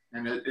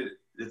 And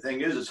the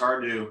thing is, it's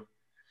hard to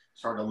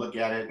look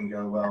at it and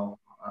go, well,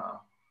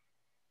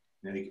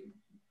 you know,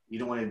 you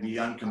don't want to be you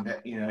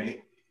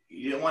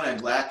don't want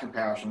to lack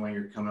compassion when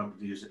you're coming up with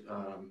these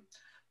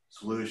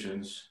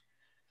solutions.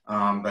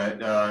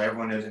 But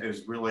everyone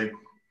is really,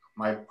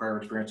 my prior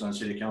experience on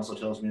city council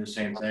tells me the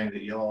same thing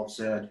that you all have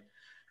said.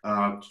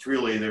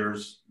 Truly, there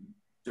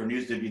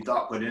needs to be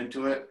thought put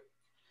into it,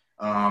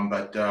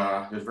 but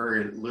there's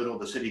very little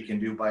the city can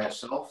do by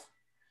itself,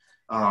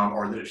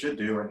 or that it should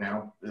do right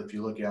now, if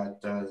you look at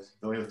the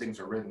way things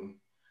are written.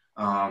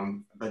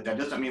 But that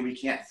doesn't mean we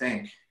can't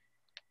think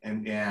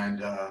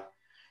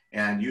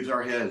and use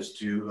our heads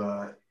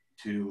to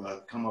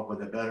come up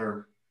with a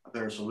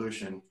better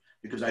solution,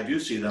 because I do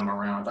see them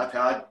around. I've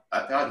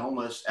had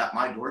homeless at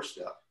my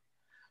doorstep.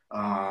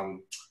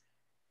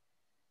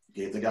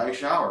 Gave the guy a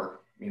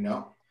shower, you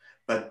know,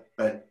 but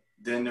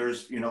then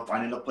there's, you know,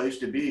 finding a place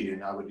to be,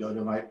 and I would go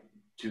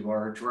to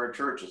our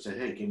church and say,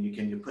 hey, can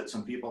you put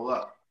some people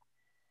up?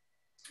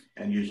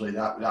 And usually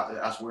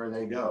that's where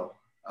they go.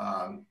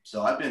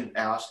 So I've been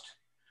asked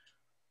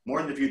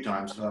more than a few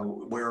times,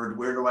 where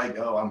do I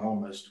go? I'm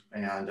homeless,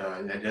 and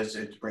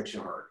it breaks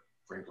your heart,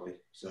 frankly.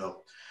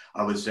 So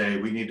I would say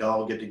we need to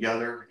all get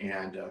together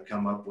and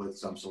come up with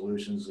some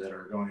solutions that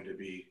are going to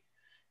be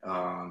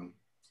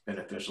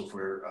beneficial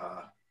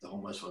for the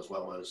homeless as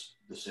well as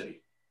the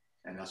city.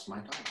 And that's my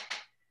time.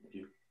 Thank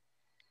you.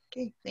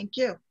 Okay, thank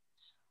you.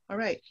 All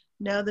right,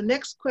 now the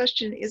next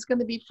question is going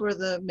to be for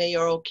the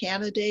mayoral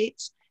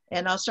candidates.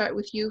 And I'll start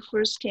with you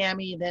first,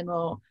 Tammy, and then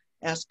I'll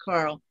ask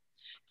Carl.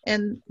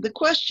 And the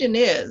question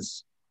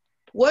is,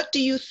 what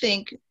do you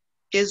think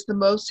is the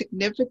most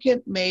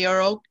significant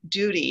mayoral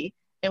duty,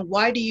 and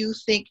why do you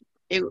think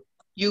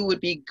you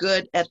would be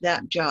good at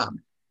that job?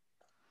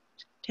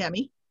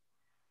 Tammy?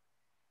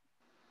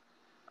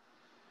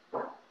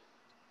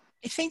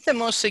 I think the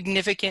most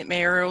significant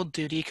mayoral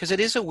duty, because it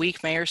is a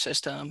weak mayor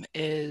system,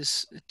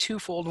 is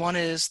twofold. One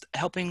is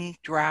helping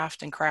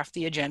draft and craft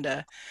the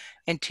agenda,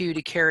 and two,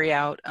 to carry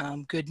out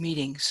good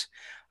meetings.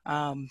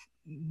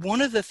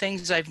 One of the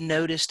things I've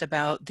noticed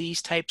about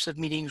these types of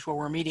meetings where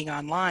we're meeting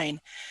online,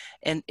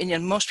 and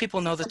most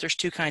people know that there's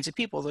two kinds of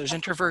people. There's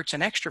introverts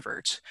and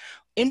extroverts.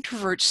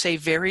 Introverts say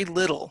very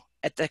little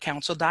at the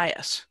council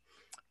dais.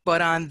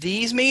 But on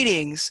these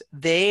meetings,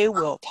 they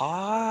will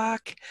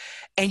talk,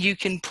 and you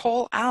can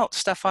pull out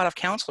stuff out of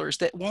counselors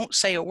that won't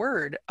say a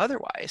word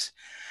otherwise.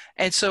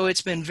 And so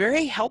it's been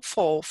very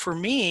helpful for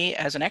me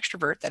as an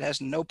extrovert that has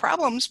no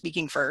problem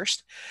speaking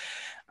first,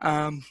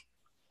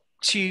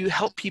 to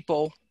help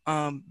people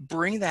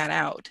bring that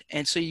out.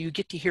 And so you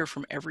get to hear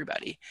from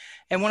everybody.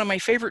 And one of my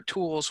favorite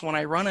tools when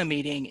I run a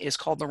meeting is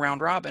called the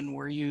round robin,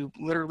 where you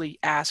literally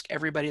ask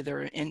everybody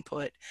their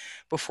input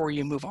before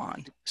you move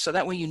on. So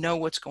that way you know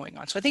what's going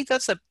on. So I think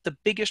that's the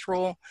biggest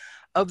role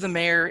of the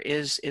mayor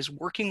is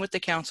working with the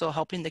council,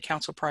 helping the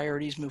council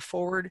priorities move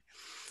forward.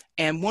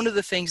 And one of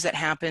the things that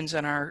happens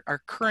in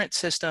our current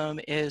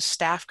system is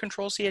staff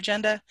controls the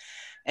agenda.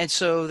 And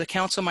so the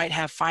council might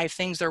have 5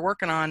 things they're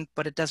working on,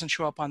 but it doesn't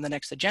show up on the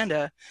next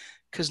agenda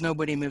because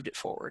nobody moved it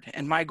forward.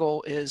 And my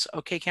goal is,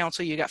 okay,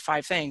 council, you got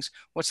 5 things.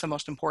 What's the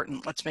most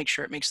important? Let's make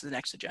sure it makes the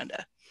next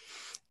agenda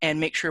and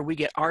make sure we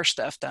get our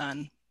stuff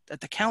done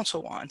that the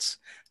council wants,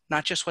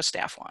 not just what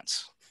staff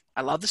wants.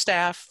 I love the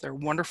staff. They're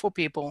wonderful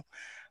people,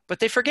 but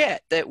they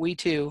forget that we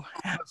too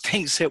have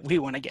things that we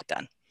want to get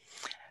done.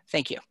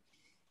 Thank you.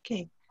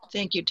 Okay,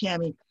 thank you,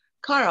 Tammy.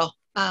 Carl,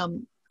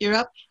 you're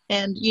up,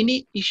 and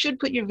you should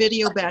put your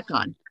video back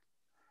on.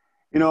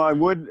 You know, I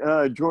would,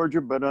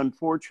 Georgia, but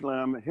unfortunately,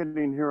 I'm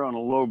hitting here on a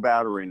low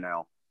battery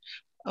now.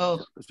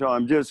 Oh. So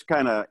I'm just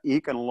kind of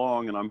eking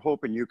along, and I'm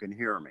hoping you can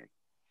hear me.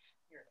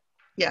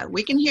 Yeah,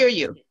 we can hear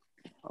you.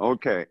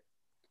 Okay,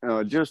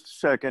 just a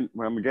second.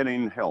 I'm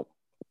getting help.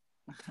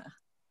 I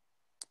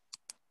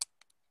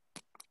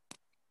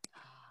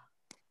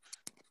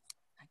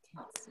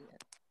can't see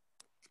it.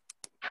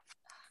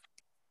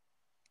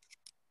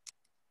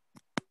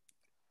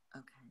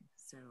 Okay,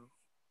 so.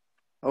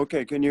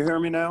 Okay, can you hear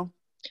me now?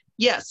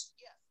 Yes.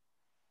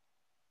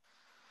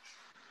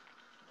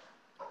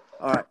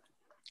 All right.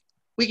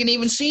 We can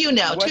even see you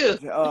now, too.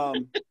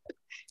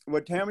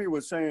 What Tammy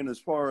was saying as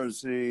far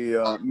as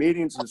the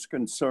meetings is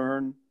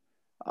concerned,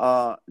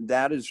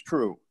 that is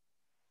true.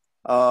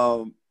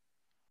 And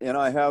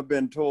I have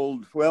been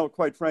told, well,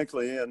 quite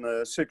frankly, in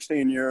the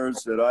 16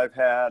 years that I've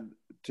had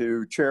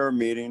to chair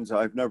meetings,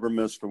 I've never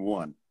missed a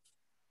one.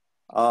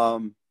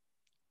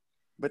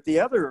 But the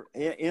other,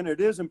 and it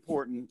is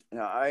important,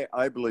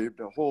 I believe,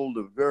 to hold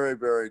a very,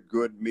 very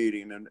good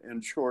meeting. And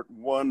in short,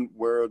 one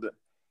where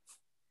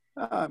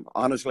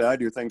honestly, I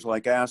do things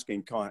like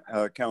asking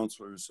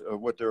counselors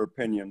what their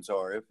opinions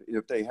are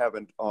if they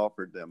haven't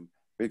offered them,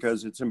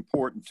 because it's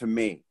important to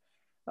me.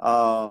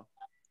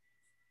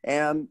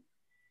 And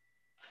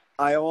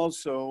I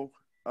also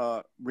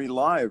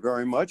rely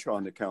very much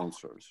on the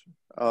counselors.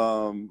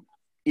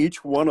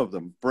 Each one of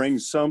them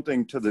brings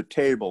something to the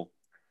table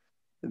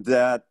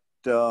that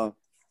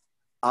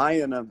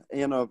I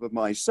in of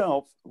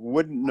myself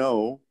wouldn't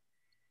know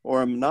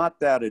or am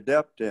not that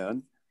adept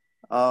in.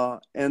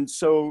 And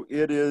so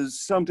it is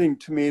something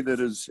to me that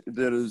is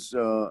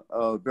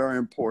very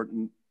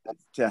important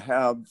to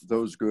have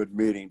those good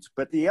meetings.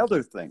 But the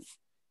other thing,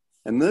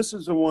 and this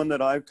is the one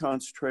that I've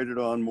concentrated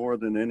on more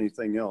than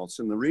anything else,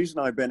 and the reason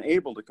I've been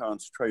able to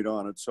concentrate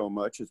on it so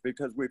much is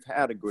because we've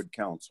had a good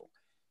council.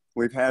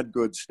 We've had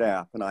good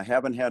staff, and I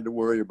haven't had to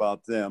worry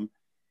about them,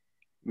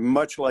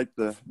 much like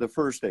the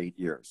first 8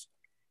 years.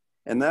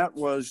 And that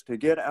was to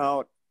get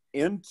out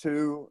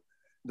into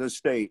the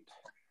state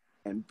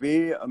and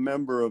be a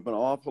member of an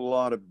awful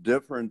lot of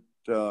different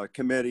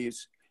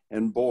committees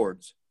and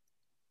boards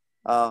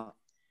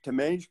to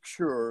make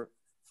sure,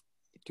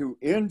 to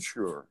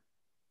ensure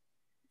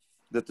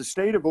that the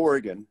state of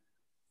Oregon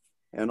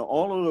and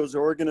all of those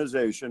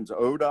organizations,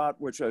 ODOT,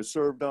 which I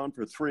served on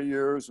for 3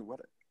 years,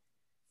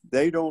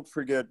 they don't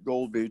forget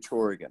Gold Beach,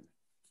 Oregon.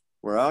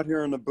 We're out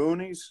here in the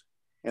boonies,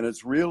 and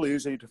it's real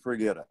easy to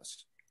forget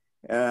us.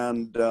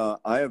 And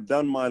I have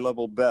done my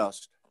level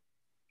best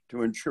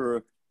to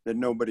ensure that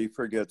nobody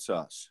forgets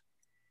us.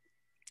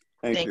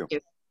 Thank you.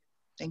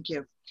 Thank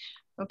you.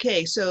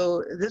 Okay,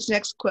 so this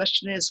next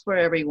question is for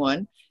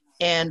everyone.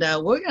 And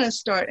we're gonna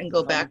start and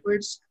go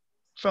backwards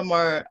from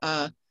our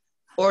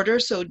order.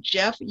 So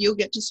Jeff, you'll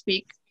get to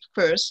speak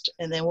first,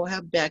 and then we'll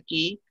have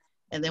Becky,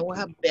 and then we'll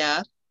have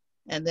Beth,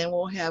 and then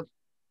we'll have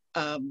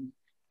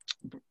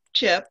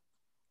Chip,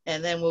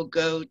 and then we'll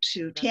go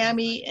to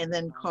Tammy, and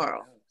then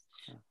Carl.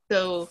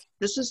 So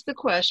this is the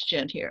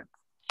question here.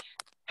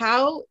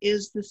 How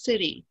is the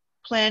city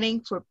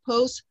planning for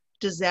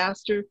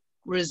post-disaster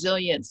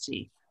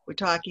resiliency? We're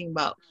talking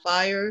about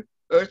fire,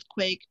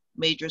 earthquake,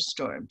 major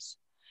storms.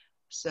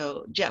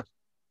 So Jeff.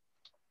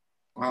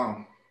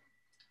 Wow,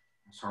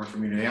 it's hard for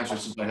me to answer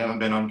since I haven't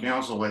been on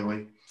council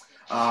lately.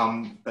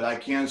 But I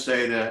can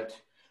say that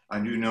I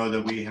do know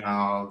that we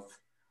have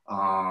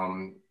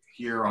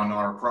here on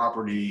our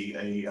property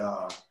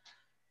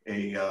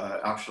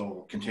a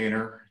actual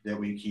container that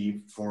we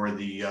keep for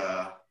the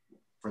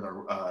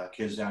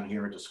kids down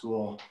here at the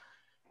school.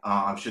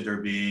 Should there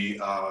be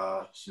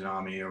a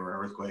tsunami or an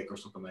earthquake or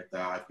something like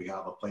that, we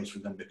have a place for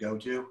them to go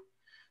to.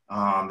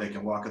 They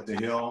can walk up the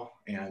hill,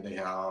 and they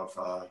have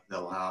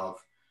they'll have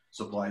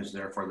supplies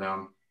there for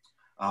them.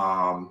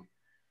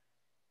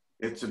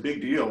 It's a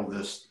big deal,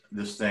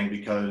 this thing,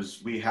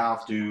 because we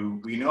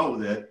know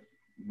that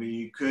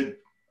we could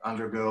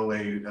undergo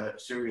a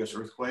serious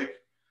earthquake,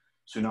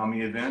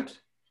 tsunami event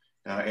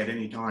at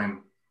any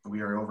time.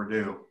 We are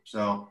overdue.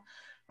 So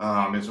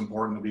it's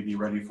important that we be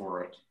ready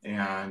for it.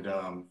 And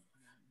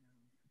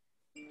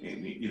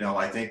you know,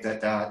 I think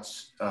that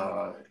that's,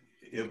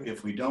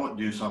 if we don't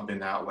do something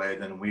that way,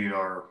 then we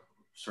are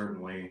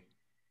certainly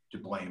to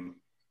blame.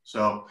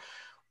 So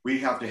we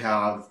have to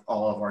have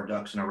all of our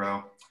ducks in a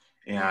row.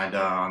 And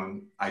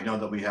I know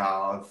that we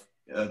have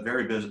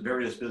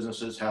various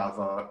businesses have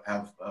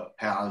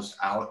paths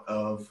out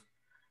of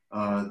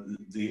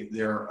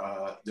their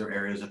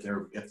areas if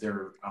they're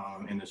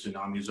in the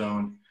tsunami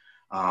zone.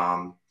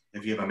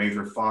 If you have a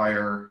major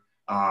fire,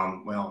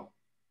 well,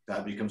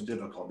 that becomes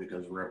difficult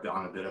because we're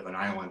on a bit of an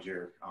island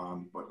here,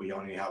 but we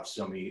only have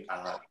so many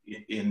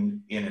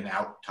in and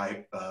out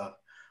type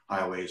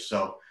highways.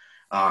 So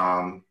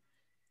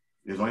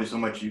there's only so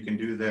much you can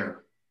do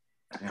there.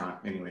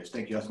 Anyways,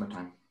 thank you. That's my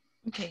time.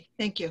 Okay,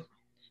 thank you.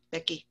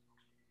 Becky.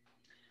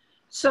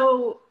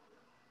 So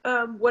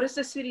what is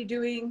the city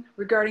doing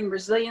regarding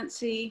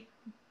resiliency,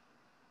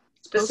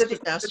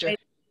 specifically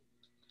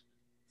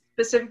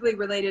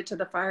related to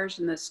the fires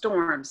and the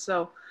storms?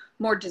 So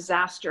more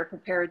disaster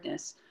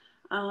preparedness.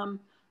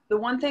 The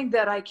one thing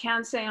that I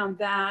can say on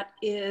that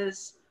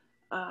is,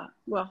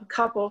 well, a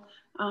couple.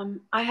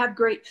 I have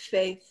great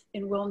faith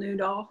in Will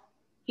Newdahl.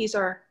 He's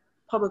our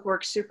public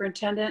works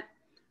superintendent.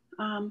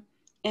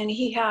 And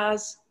he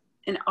has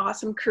an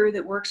awesome crew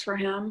that works for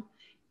him,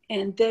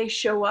 and they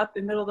show up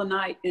in the middle of the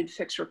night and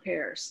fix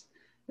repairs.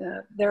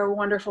 They're a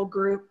wonderful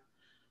group.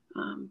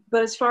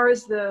 But as far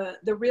as the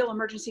real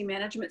emergency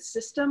management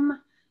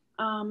system,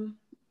 the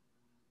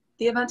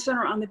Event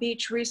Center on the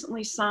Beach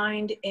recently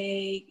signed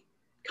a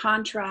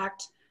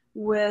contract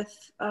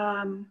with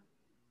Mr.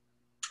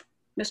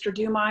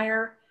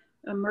 Dumeyer,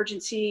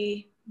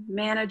 emergency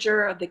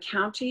manager of the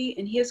county,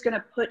 and he is going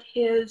to put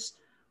his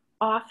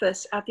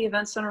office at the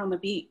Event Center on the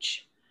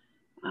Beach.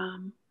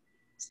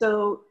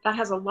 So that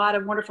has a lot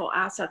of wonderful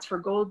assets for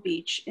Gold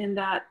Beach in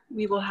that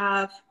we will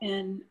have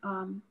an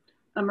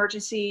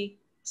emergency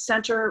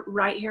center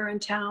right here in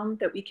town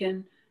that we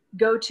can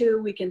go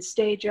to, we can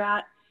stage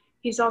at.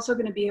 He's also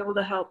going to be able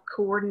to help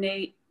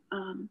coordinate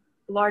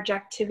large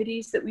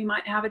activities that we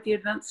might have at the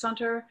event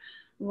center,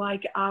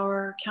 like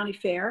our county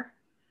fair.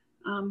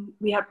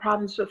 We had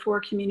problems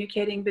before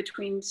communicating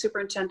between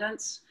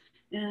superintendents,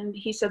 and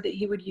he said that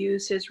he would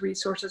use his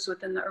resources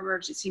within the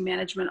emergency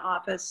management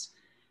office.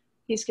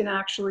 He's going to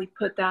actually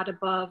put that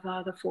above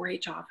the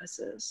 4-H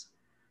offices.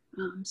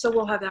 So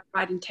we'll have that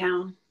right in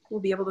town.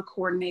 We'll be able to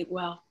coordinate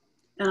well.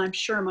 And I'm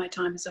sure my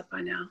time is up by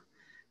now.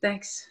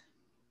 Thanks.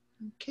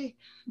 Okay,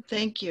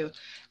 thank you.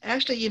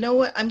 Actually, you know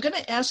what? I'm going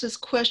to ask this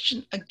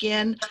question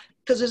again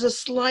because there's a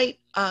slight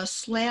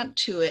slant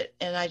to it.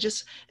 And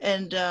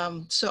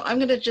so I'm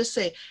going to just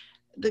say,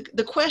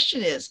 the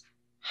question is,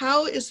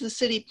 how is the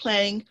city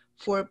planning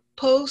for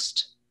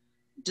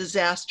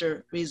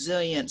post-disaster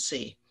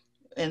resiliency?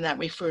 And that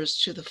refers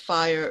to the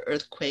fire,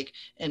 earthquake,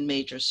 and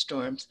major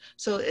storms.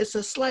 So it's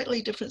a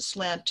slightly different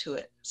slant to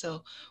it.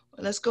 So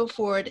let's go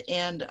forward.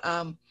 And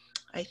I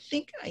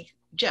think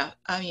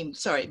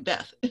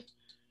Beth.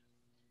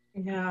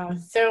 Yeah,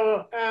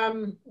 so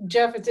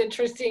Jeff, it's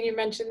interesting you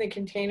mentioned the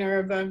container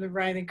above the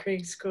Riley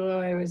Creek School.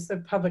 I was the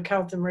public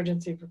health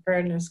emergency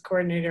preparedness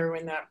coordinator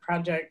when that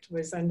project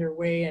was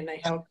underway, and I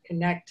helped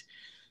connect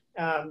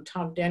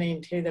Tom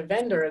Denning to the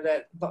vendor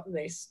that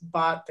they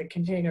bought the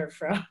container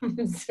from.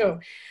 So,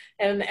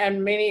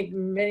 and maybe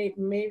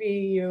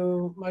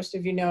most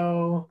of you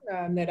know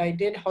that I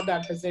did hold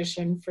that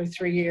position for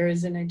 3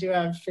 years, and I do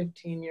have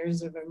 15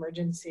 years of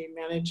emergency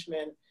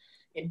management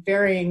in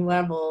varying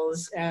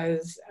levels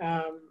as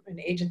an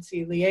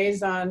agency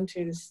liaison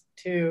to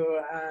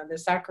the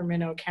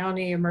Sacramento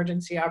County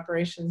Emergency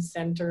Operations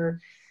Center.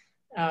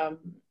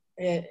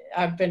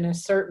 I've been a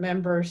CERT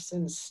member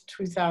since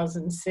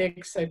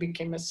 2006. I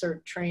became a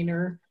CERT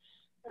trainer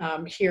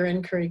here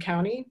in Curry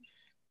County.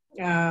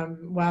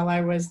 While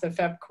I was the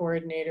FEP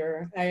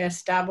coordinator, I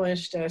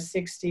established a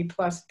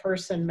 60+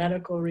 person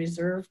medical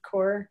reserve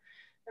corps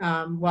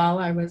while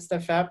I was the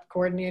FEP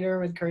coordinator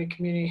with Curry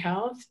Community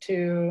Health,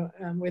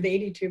 with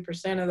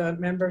 82% of the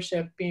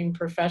membership being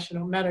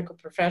medical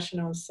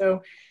professionals.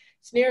 So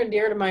it's near and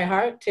dear to my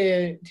heart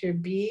to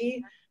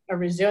be a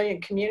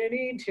resilient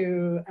community.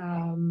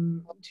 I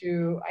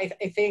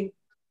think,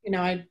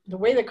 the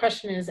way the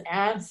question is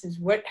asked is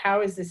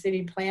how is the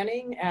city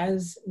planning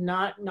as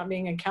not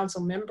being a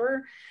council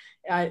member?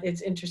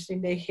 It's interesting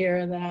to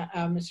hear that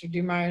Mr.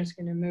 Dumeyer is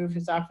going to move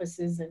his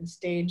offices and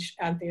stage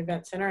at the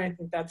event center. I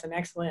think that's an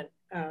excellent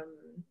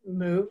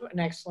move, an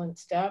excellent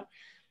step.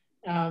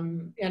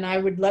 And I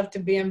would love to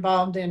be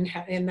involved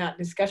in that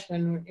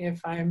discussion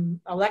if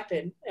I'm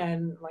elected,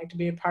 and like to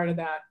be a part of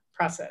that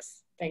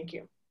process. Thank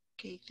you.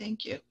 Okay,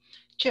 thank you.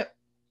 Chip.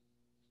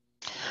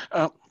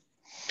 I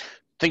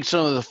think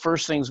some of the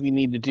first things we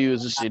need to do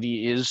as a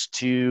city is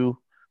to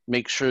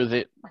make sure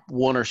that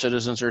our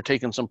citizens are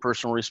taking some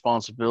personal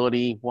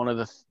responsibility. One of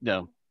the,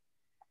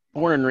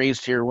 born and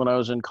raised here, when I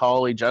was in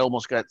college, I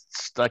almost got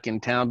stuck in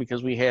town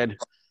because we had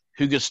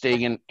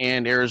Hugostagan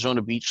and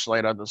Arizona Beach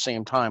slide at the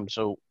same time.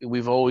 So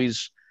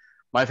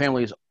my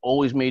family's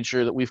always made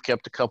sure that we've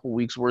kept a couple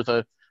weeks worth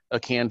of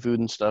canned food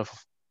and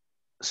stuff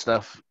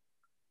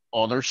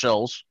on their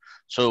shelves.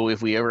 So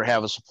if we ever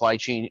have a supply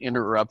chain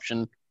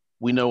interruption,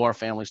 we know our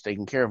family's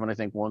taken care of. And I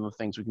think one of the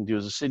things we can do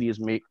as a city is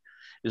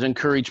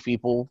encourage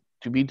people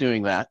to be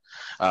doing that.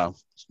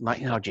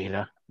 Not now,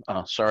 Jada.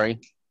 Sorry,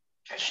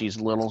 she's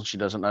little. She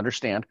doesn't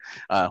understand.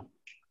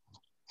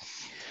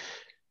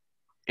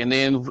 And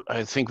then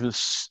I think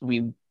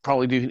we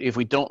probably do, if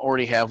we don't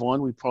already have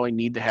one, we probably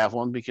need to have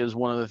one, because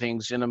one of the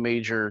things in a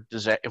major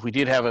disaster, if we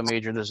did have a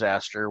major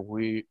disaster,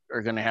 we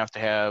are going to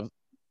have,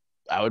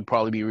 I would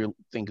probably be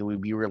thinking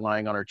we'd be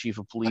relying on our chief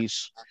of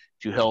police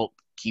to help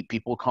keep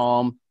people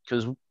calm,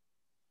 because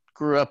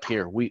grew up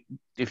here.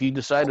 If you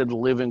decided to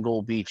live in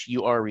Gold Beach,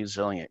 you are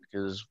resilient,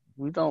 because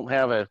we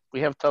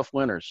have tough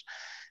winters.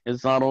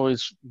 It's not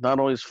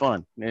always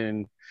fun.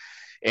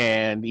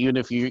 And even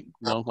if you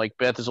know, like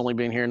Beth has only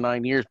been here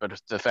 9 years, but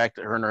the fact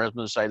that her and her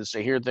husband decided to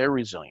stay here, they're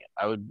resilient.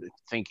 I would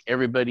think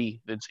everybody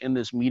that's in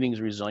this meeting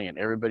is resilient.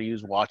 Everybody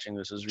who's watching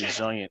this is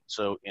resilient.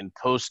 So in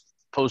post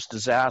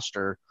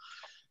disaster,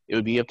 it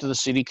would be up to the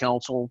city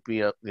council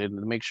to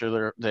make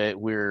sure that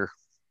we're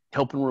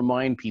helping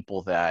remind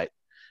people that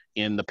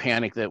in the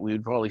panic that we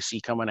would probably see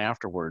coming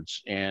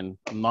afterwards. And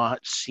I'm not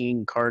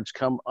seeing cards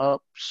come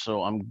up,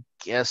 so I'm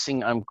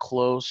guessing I'm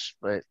close,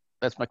 but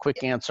that's my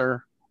quick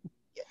answer.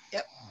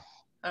 Yep.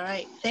 All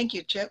right. Thank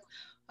you, Chip.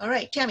 All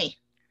right, Tammy.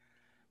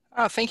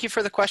 Thank you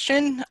for the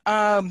question.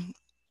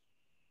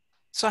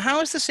 So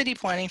how is the city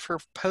planning for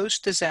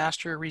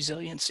post-disaster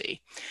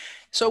resiliency?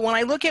 So when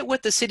I look at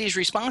what the city is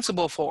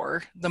responsible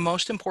for, the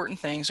most important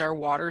things are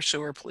water,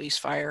 sewer, police,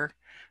 fire,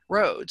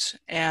 roads.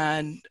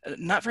 And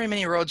not very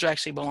many roads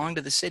actually belong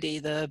to the city.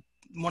 The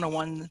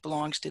 101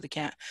 belongs to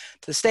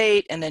the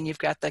state, and then you've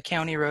got the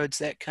county roads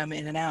that come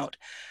in and out.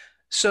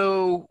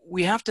 So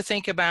we have to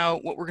think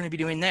about what we're going to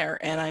be doing there.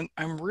 And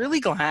I'm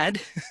really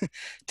glad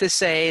to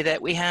say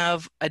that we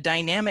have a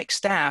dynamic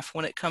staff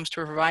when it comes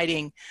to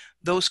providing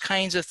those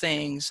kinds of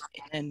things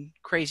in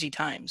crazy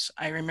times.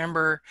 I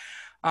remember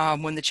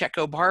when the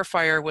Chetco bar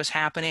fire was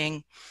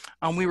happening,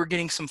 we were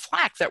getting some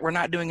flack that we're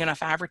not doing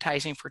enough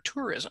advertising for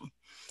tourism.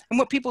 And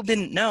what people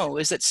didn't know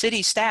is that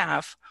city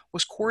staff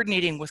was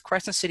coordinating with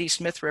Crescent City,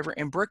 Smith River,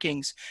 and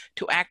Brookings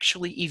to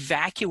actually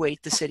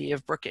evacuate the city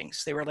of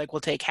Brookings. They were like,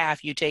 we'll take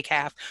half, you take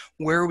half.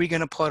 Where are we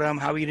going to put them?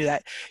 How are we going to do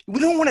that? We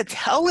don't want to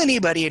tell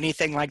anybody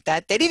anything like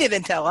that. They didn't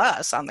even tell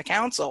us on the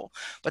council,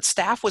 but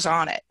staff was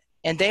on it.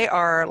 And they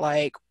are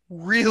like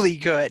really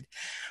good.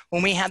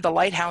 When we had the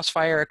lighthouse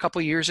fire a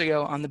couple years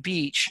ago on the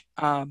beach,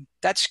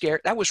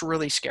 that was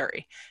really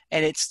scary.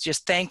 And it's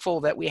just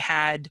thankful that we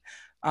had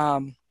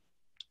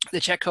the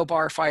Chetco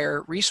bar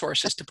fire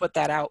resources to put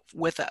that out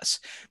with us,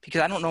 because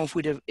I don't know if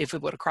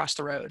it would have crossed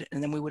the road,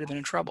 and then we would have been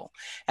in trouble.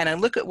 And I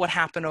look at what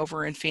happened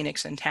over in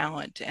Phoenix and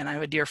Talent, and I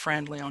have a dear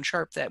friend, Leon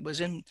Sharp, that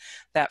was in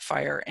that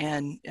fire,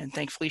 and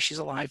thankfully she's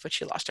alive, but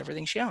she lost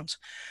everything she owns.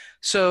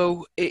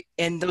 So,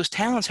 and those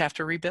towns have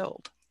to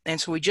rebuild.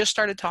 And so we just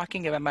started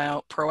talking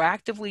about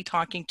proactively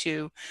talking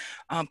to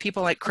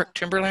people like Crook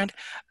Timberland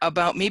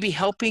about maybe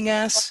helping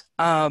us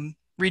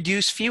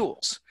reduce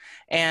fuels.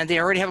 And they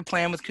already have a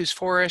plan with Coos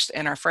Forest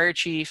and our fire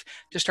chief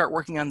to start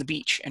working on the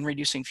beach and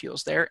reducing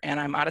fuels there. And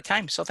I'm out of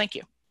time, so thank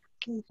you.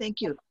 Okay, thank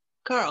you.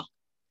 Carl.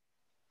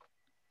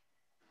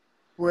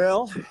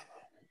 Well,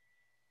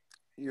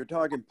 you're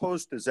talking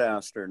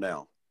post-disaster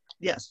now.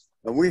 Yes.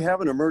 And we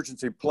have an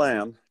emergency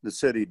plan, the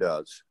city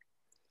does.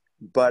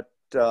 But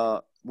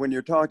when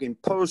you're talking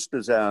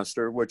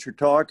post-disaster, what you're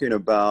talking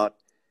about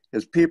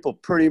is people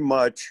pretty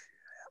much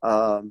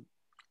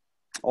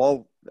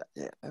all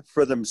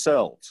for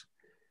themselves.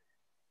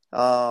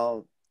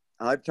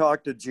 I've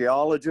talked to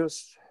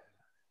geologists.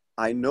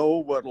 I know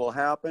what will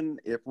happen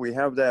if we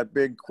have that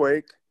big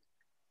quake.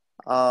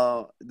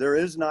 There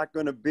is not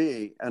going to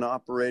be an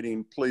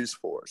operating police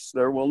force.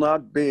 There will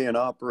not be an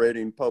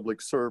operating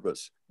public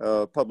service,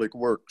 public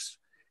works.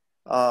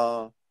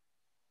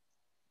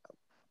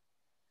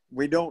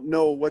 We don't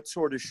know what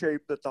sort of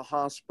shape that the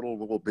hospital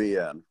will be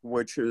in,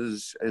 which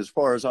is, as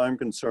far as I'm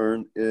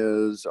concerned,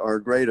 is our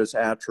greatest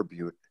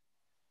attribute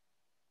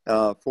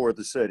for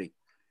the city.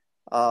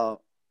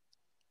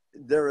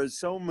 There is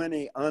so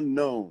many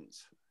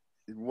unknowns.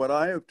 What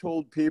I have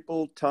told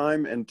people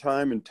time and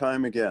time and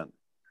time again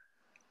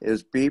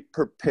is be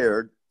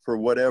prepared for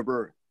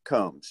whatever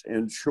comes.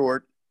 In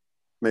short,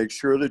 make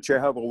sure that you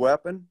have a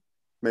weapon,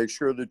 make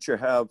sure that you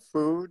have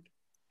food,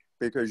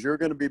 because you're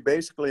going to be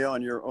basically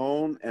on your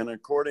own. And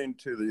according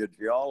to the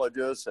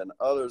geologists and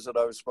others that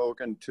I've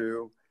spoken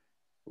to,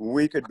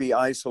 we could be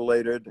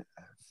isolated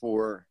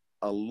for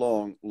a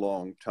long,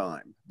 long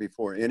time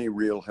before any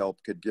real help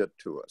could get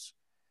to us.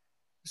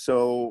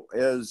 So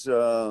as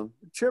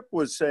Chip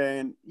was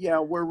saying, yeah,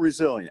 we're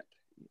resilient.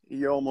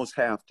 You almost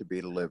have to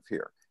be to live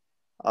here.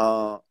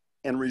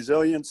 And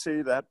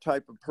resiliency, that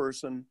type of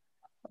person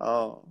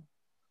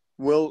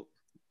will,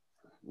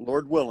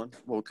 Lord willing,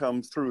 will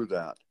come through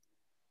that.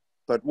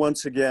 But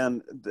once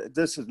again,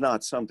 this is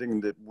not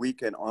something that we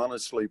can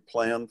honestly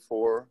plan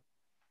for,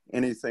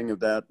 anything of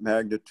that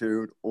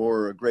magnitude,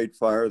 or a great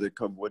fire that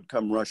would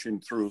come rushing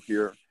through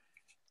here.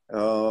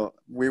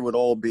 we would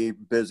all be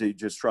busy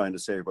just trying to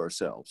save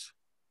ourselves.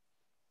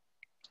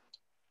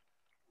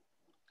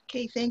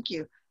 Okay, thank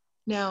you.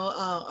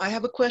 Now, I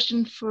have a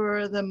question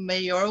for the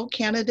mayoral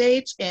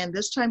candidates, and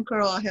this time,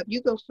 Carl, I'll have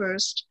you go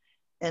first,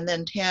 and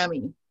then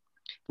Tammy.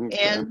 Okay.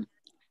 And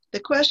the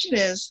question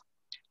is,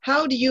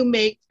 how do you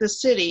make the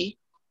city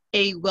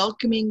a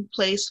welcoming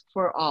place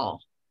for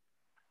all?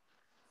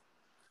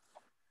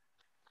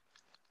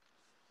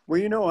 Well,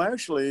 you know,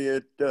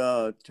 actually,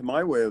 to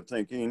my way of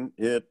thinking,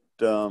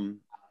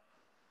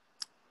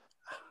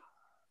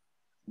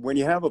 when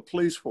you have a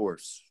police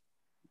force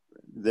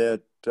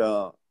that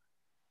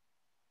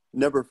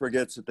never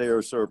forgets that they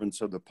are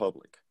servants of the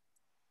public,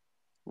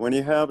 when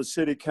you have a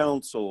city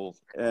council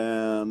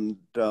and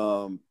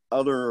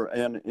other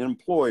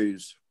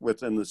employees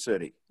within the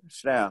city,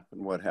 staff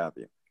and what have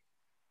you,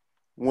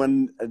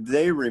 when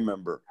they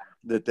remember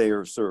that they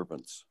are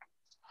servants,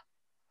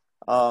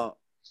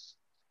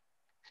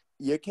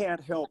 you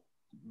can't help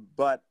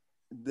but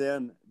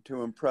then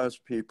to impress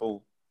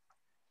people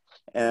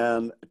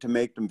and to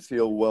make them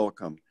feel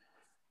welcome.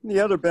 And the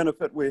other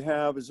benefit we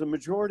have is the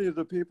majority of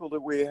the people that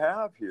we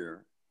have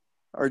here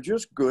are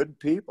just good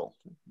people.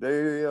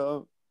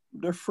 They're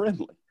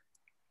friendly.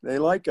 They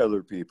like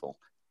other people,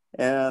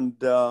 and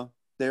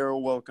they're a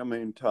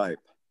welcoming type.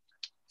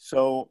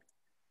 So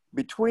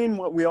between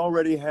what we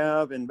already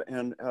have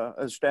and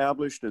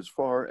established as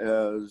far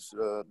as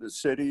the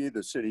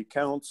city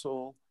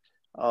council,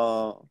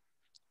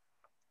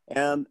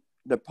 and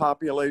the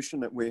population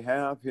that we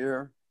have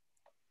here,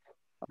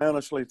 I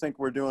honestly think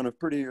we're doing a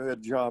pretty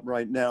good job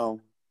right now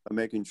of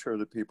making sure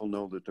that people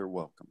know that they're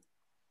welcome.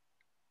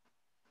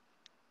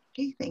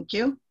 Okay, thank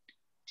you.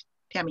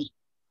 Tammy.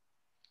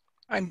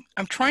 I'm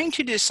trying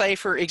to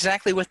decipher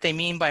exactly what they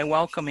mean by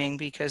welcoming,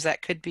 because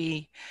that could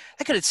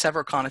have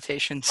several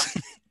connotations.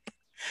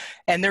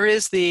 And there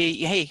is the,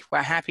 hey,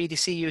 we're happy to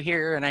see you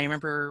here. And I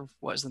remember,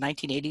 what was the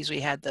 1980s, we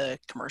had the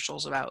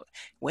commercials about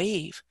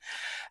wave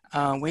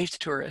to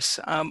tourists.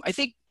 I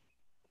think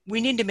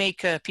we need to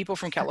make people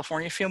from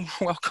California feel more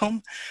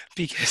welcome,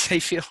 because they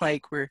feel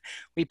like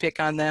we pick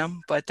on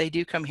them, but they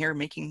do come here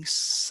making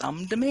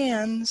some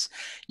demands.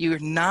 You're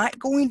not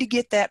going to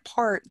get that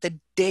part the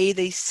day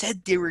they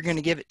said they were going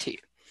to give it to you.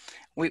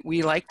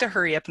 We like to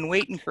hurry up and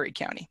wait in Curry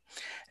County.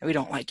 We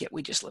don't like it.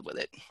 We just live with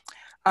it.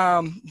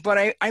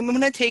 But I'm going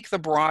to take the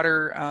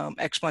broader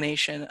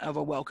explanation of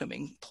a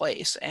welcoming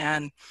place,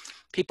 and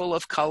people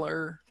of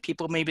color,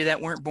 people maybe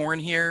that weren't born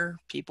here,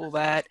 people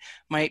that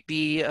might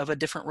be of a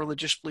different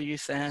religious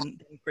belief than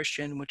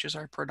Christian, which is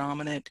our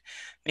predominant,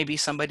 maybe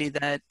somebody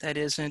that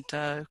isn't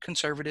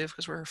conservative,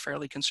 because we're a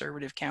fairly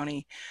conservative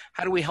county.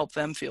 How do we help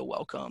them feel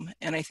welcome?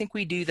 And I think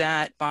we do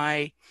that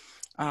by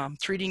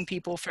treating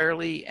people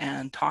fairly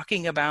and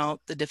talking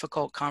about the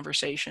difficult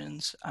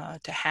conversations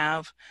to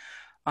have.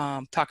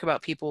 Talk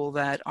about people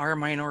that are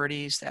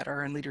minorities, that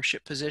are in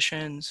leadership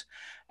positions,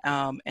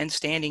 and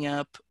standing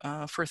up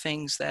for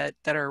things that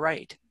are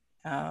right,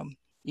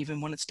 even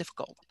when it's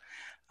difficult.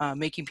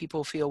 Making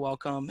people feel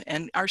welcome.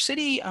 And our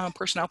city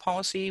personnel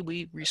policy,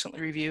 we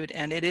recently reviewed,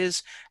 and it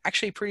is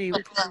actually pretty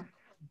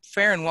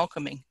fair and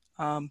welcoming.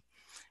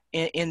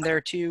 In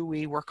there too,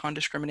 we work on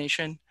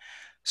discrimination.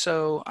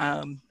 So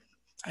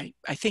I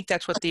think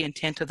that's what the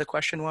intent of the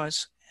question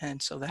was.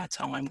 And so that's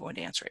how I'm going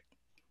to answer it.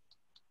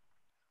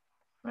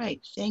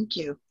 Right, thank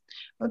you.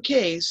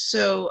 Okay,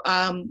 so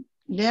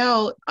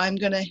now I'm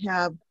going to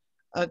have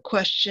a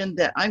question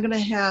that I'm going to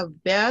have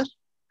Beth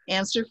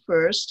answer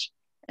first,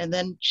 and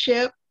then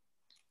Chip,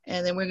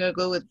 and then we're going to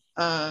go with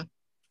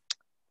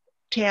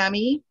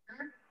Tammy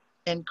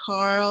and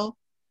Carl,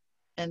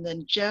 and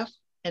then Jeff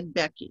and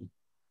Becky.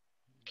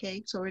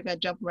 Okay, so we're going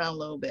to jump around a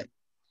little bit.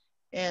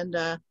 And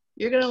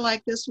you're going to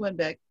like this one,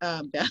 Beth.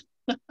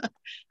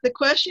 The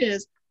question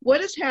is,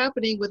 what is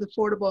happening with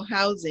affordable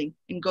housing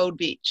in Gold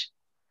Beach?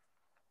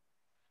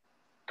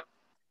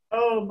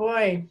 Oh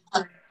boy.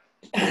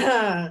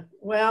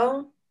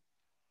 Well,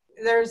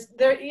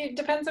 it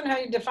depends on how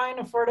you define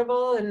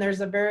affordable, and there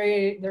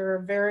are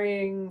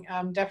varying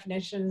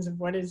definitions of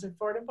what is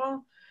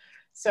affordable.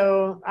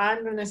 So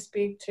I'm going to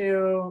speak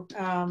to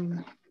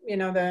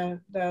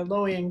the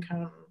low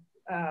income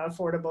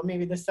affordable,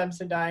 maybe the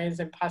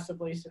subsidized and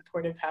possibly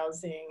supportive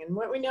housing. And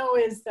what we know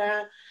is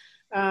that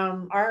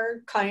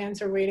our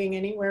clients are waiting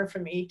anywhere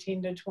from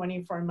 18 to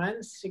 24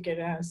 months to get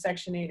a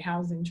Section 8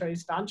 housing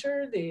choice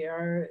voucher.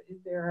 There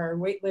are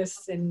wait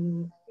lists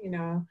in,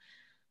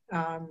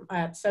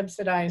 at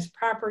subsidized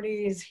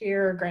properties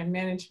here. Grand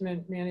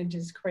Management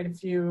manages quite a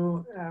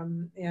few,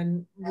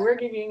 and we're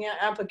giving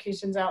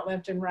applications out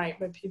left and right,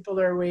 but people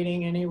are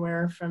waiting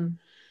anywhere from,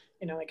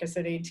 like I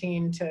said,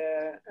 18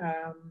 to,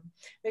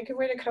 they could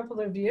wait a couple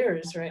of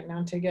years right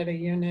now to get a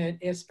unit,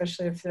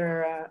 especially if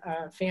they're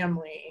a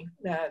family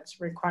that's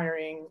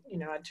requiring,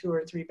 a 2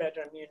 or 3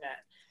 bedroom unit.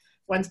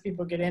 Once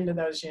people get into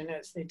those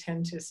units, they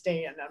tend to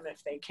stay in them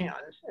if they can,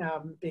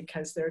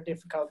 because they're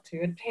difficult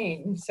to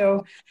attain.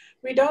 So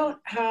we don't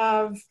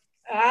have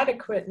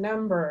adequate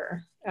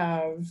number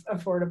of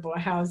affordable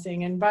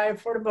housing. And by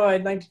affordable,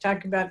 I'd like to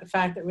talk about the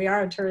fact that we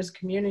are a tourist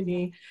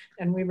community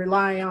and we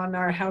rely on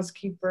our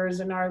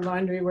housekeepers and our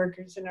laundry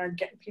workers and our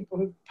people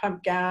who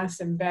pump gas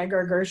and bag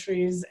our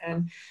groceries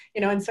and,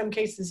 you know, in some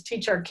cases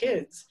teach our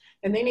kids.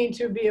 And they need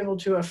to be able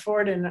to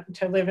afford and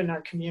to live in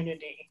our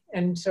community.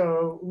 And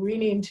so we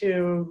need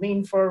to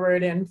lean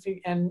forward and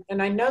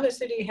I know the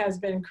city has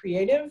been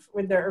creative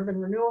with their urban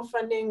renewal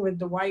funding, with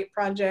the White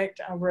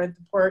Project over at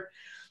the port.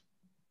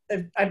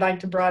 I'd like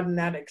to broaden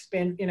that,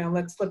 expand, you know,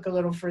 let's look a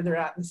little further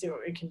out and see what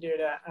we can do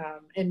to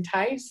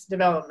entice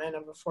development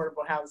of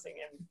affordable housing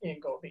in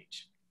Gold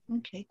Beach.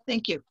 Okay,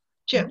 thank you.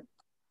 Chip.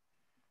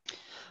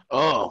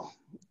 Oh,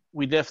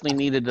 we definitely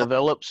need to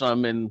develop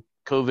some, and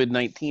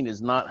COVID-19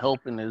 is not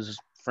helping as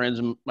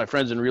my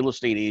friends in real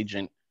estate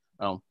agent.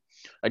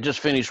 I just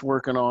finished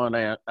working on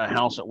a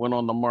house that went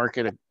on the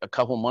market a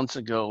couple months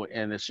ago,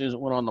 and as soon as it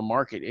went on the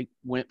market, it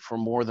went for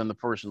more than the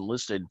person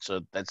listed.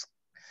 So that's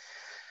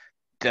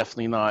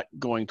definitely not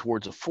going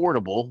towards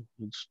affordable.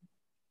 It's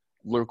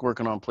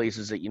working on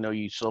places that, you know,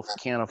 you self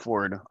can't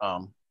afford.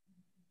 And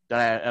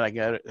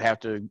I have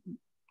to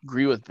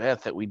agree with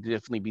Beth that we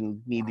definitely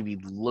need to be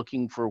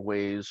looking for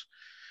ways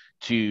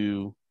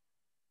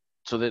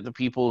so that the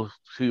people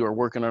who are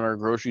working in our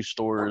grocery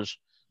stores,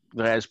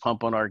 the guys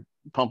pumping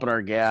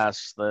our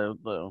gas,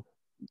 the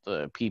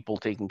people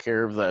taking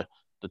care of the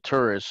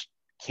tourists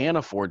can't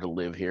afford to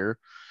live here.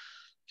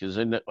 Because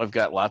I've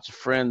got lots of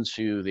friends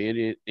who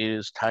it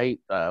is tight.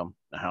 The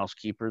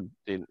housekeeper,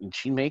 and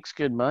she makes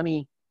good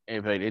money,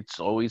 but it's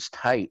always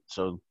tight.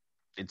 So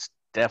it's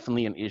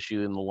definitely an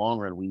issue in the long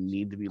run. We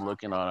need to be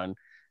looking on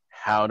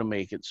how to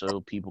make it so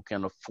people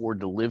can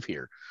afford to live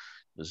here.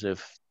 As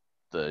if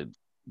the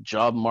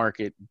job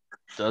market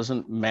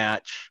doesn't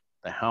match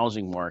the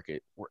housing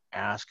market, we're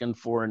asking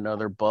for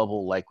another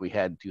bubble like we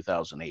had in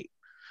 2008.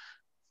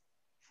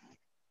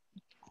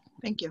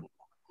 Thank you.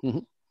 Mm-hmm.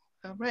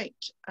 All right.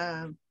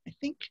 I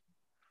think,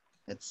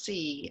 let's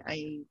see,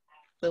 I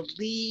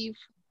believe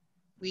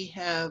we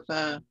have,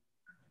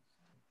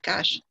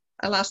 gosh,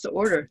 I lost the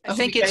order. I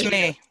think it's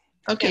me.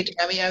 Okay,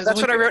 Tammy. That's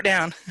what I wrote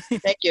down.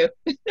 Thank you.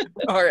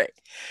 All right.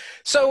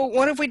 So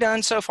what have we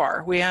done so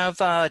far? We have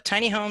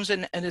tiny homes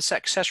and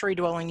accessory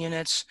dwelling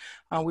units.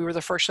 We were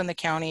the first in the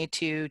county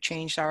to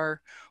change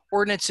our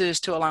ordinances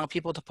to allow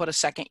people to put a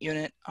second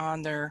unit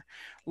on their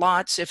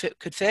lots if it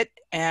could fit.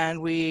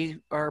 And we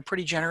are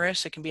pretty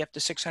generous. It can be up to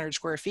 600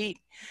 square feet.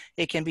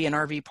 It can be an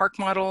RV park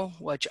model,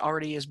 which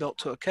already is built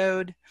to a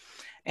code.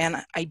 And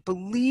I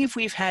believe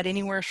we've had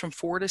anywhere from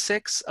 4 to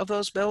 6 of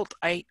those built.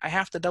 I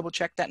have to double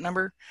check that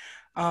number.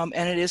 And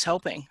it is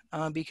helping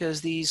because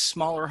these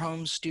smaller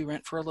homes do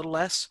rent for a little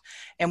less.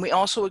 And we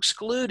also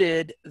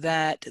excluded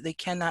that they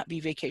cannot be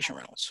vacation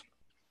rentals.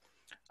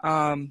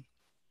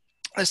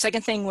 The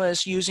second thing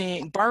was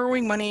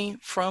borrowing money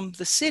from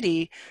the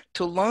city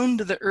to loan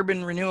to the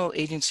Urban Renewal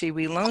Agency.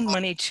 We loaned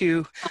money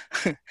to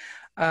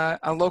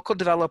a local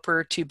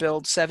developer to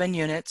build 7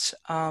 units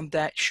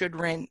that should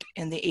rent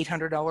in the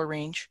 $800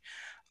 range.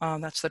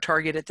 That's the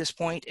target at this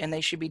point, and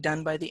they should be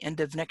done by the end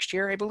of next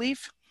year, I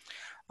believe.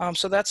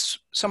 So that's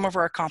some of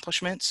our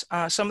accomplishments.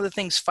 Some of the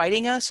things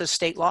fighting us is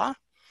state law.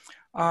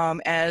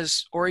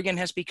 As Oregon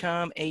has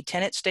become a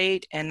tenant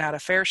state and not a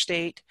fair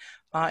state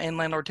in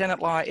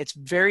landlord-tenant law, it's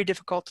very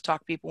difficult to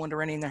talk people into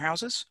renting their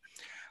houses.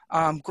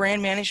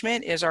 Grand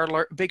Management is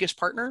our biggest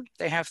partner.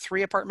 They have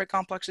 3 apartment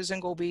complexes in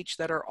Gold Beach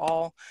that are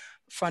all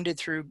funded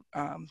through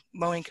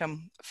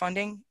low-income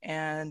funding.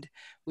 And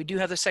we do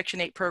have the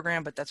Section 8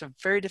 program, but that's a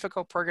very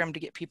difficult program to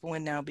get people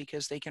in now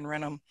because they can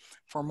rent them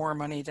for more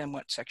money than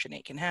what Section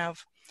 8 can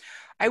have.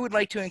 I would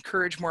like to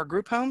encourage more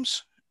group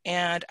homes,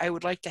 and I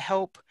would like to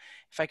help,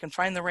 if I can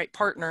find the right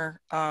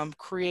partner,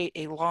 create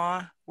a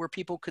law where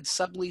people could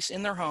sublease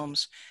in their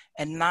homes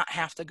and not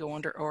have to go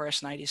under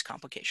ORS 90's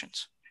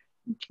complications.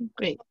 Okay,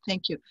 great.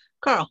 Thank you.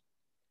 Carl.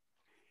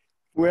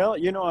 Well,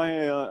 you know,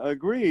 I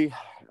agree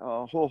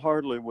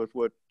wholeheartedly with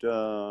what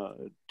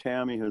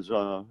Tammy has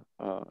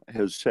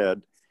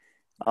said.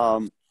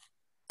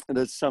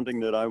 That's something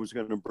that I was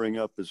going to bring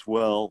up as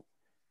well.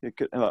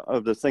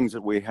 Of the things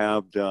that we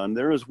have done.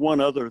 There is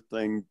one other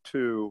thing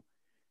too.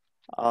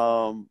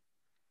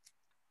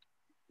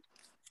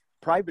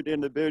 Private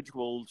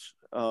individuals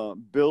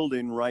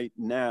building right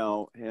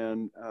now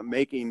and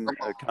making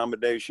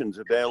accommodations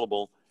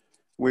available.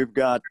 We've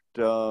got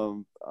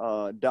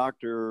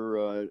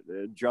Dr.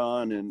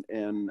 John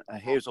and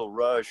Hazel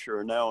Rush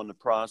are now in the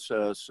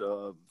process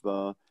of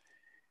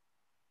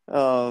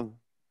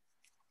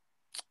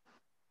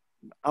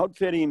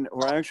outfitting,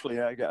 or actually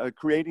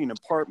creating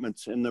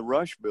apartments in the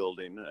Rush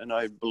building. And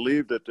I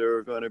believe that there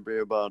are going to be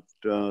about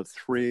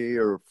 3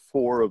 or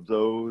 4 of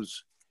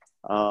those.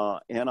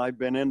 And I've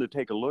been in to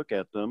take a look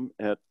at them,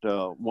 at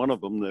one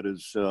of them that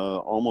is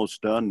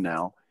almost done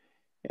now.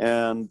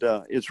 And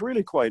it's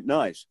really quite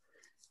nice.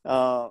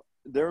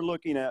 They're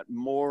looking at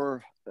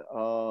more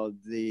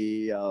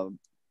the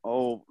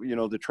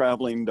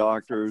traveling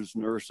doctors,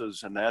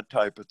 nurses, and that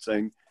type of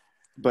thing.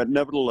 But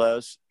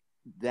nevertheless,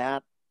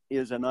 that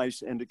is a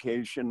nice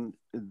indication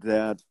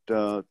that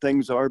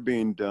things are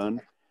being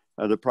done.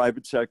 The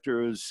private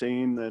sector is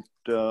seeing that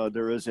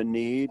there is a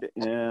need,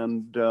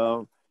 and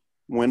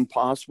when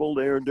possible,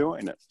 they are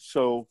doing it.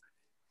 So,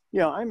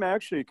 yeah, I'm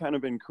actually kind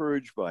of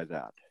encouraged by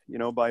that, you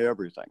know, by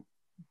everything.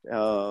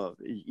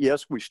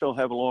 Yes, we still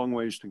have a long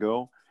ways to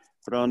go,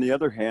 but on the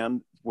other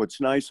hand, what's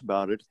nice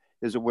about it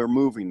is that we're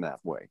moving that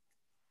way.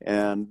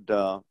 And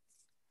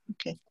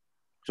Okay.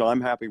 So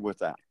I'm happy with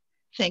that.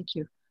 Thank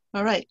you.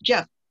 All right,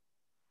 Jeff.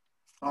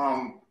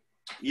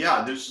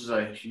 Yeah, this is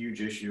a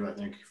huge issue, I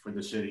think, for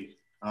the city.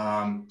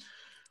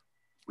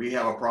 We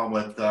have a problem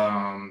with,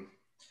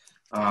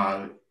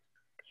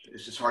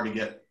 it's just hard to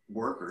get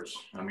workers.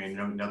 I mean,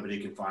 nobody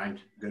can find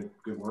good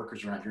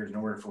workers around here. There's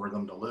nowhere for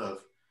them to live.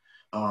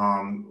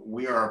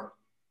 We are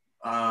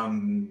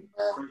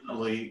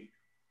presently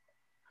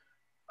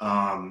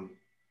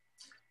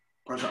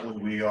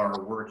we are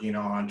working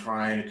on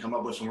trying to come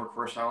up with some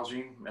workforce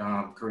housing.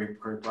 Curry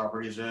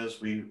Properties is.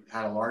 We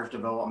had a large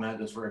development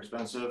that's very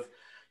expensive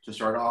to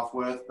start off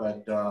with,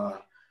 but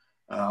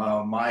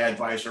my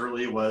advice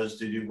early was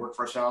to do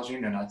workforce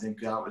housing, and I think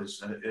that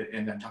was,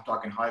 and I'm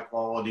talking high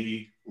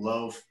quality,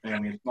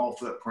 small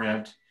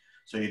footprint,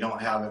 so you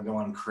don't have it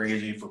going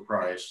crazy for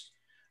price.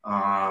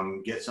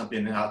 Get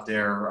something out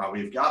there.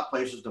 We've got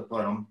places to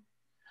put them,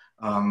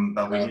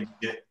 but we need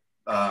to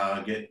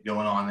get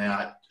going on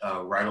that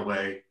right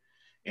away,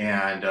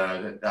 and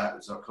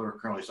that's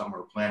currently something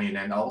we're planning,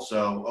 and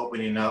also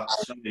opening up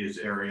some of these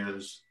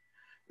areas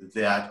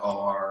that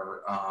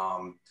are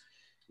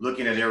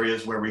looking at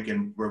areas where we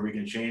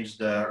can change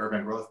the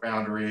urban growth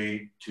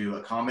boundary to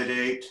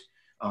accommodate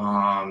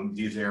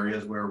these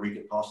areas where we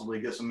could possibly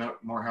get some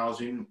more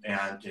housing,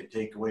 and to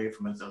take away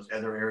from those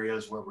other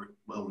areas where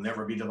will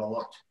never be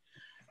developed.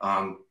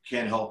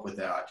 Can help with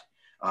that.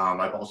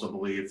 I also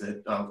believe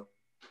that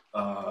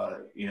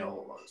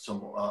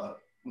some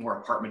more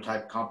apartment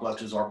type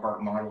complexes or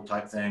apartment model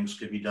type things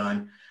could be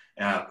done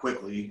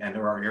quickly, and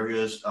there are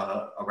areas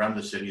around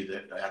the city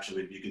that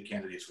actually would be good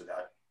candidates for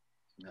that.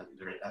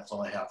 That's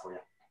all I have for you.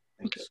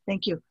 Thanks. Okay,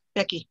 thank you.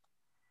 Becky.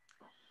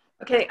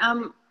 Okay,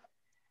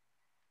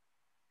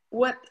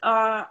 what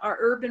our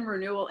urban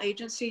renewal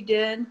agency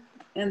did,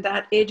 and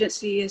that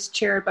agency is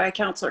chaired by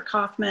Councilor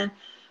Kaufman.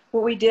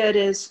 What we did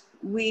is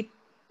we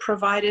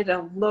provided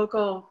a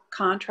local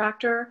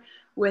contractor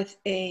with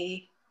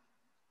a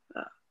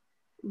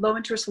low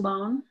interest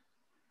loan.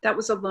 That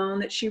was a loan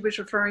that she was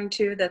referring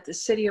to, that the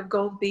city of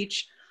Gold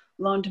Beach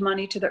loaned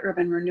money to the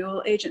urban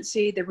renewal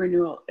agency.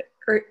 The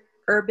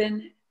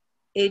urban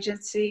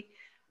agency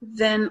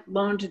then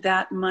loaned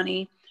that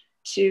money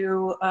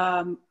to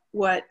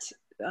what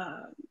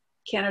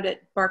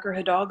candidate Barker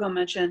Hidalgo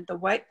mentioned, the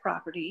White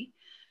property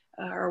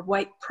or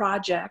White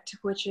project,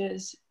 which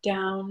is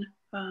down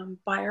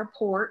by our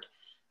port,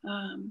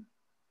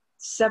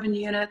 7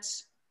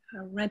 units,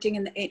 renting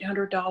in the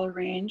 $800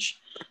 range.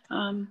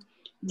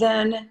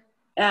 Then,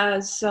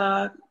 as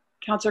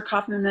Councilor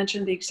Kaufman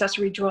mentioned, the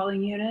accessory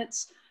dwelling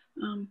units,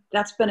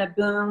 that's been a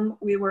boom.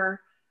 We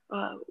were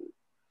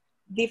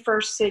the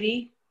first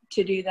city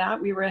to do that.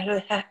 We were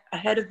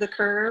ahead of the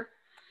curve.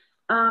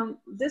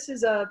 This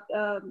is a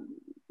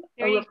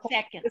 30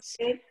 seconds.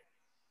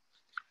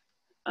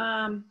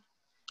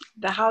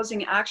 The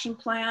Housing Action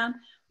Plan.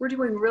 We're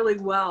doing really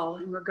well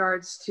in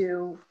regards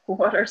to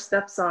what our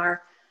steps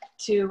are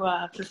to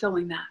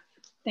fulfilling that.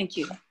 Thank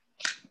you.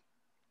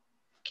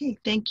 Okay,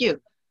 thank you.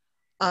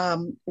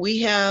 We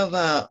have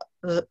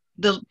probably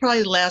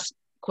the last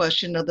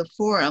question of the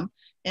forum.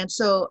 And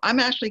so I'm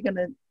actually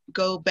gonna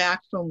go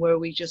back from where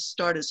we just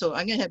started. So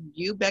I'm gonna have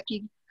you,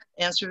 Becky,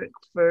 answer it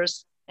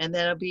first, and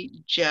then it'll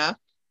be Jeff,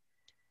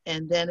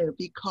 and then it'll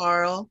be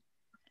Carl,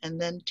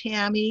 and then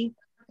Tammy,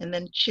 and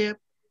then Chip,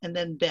 and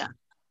then Beth.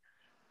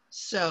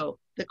 So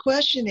the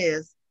question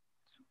is,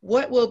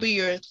 what will be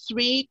your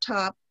 3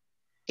 top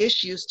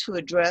issues to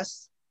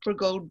address for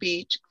Gold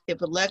Beach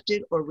if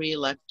elected or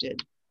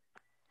re-elected?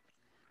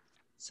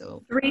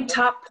 So 3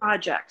 top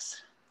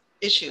projects.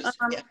 Issues,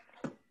 yeah.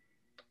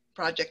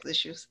 Project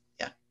issues,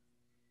 yeah.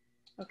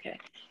 Okay,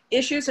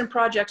 issues and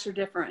projects are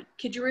different.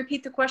 Could you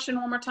repeat the question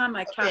one more time?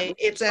 Okay,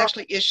 it's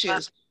actually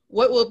issues.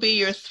 What will be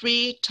your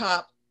 3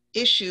 top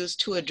issues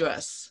to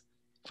address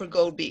for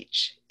Gold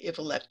Beach if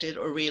elected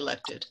or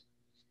re-elected?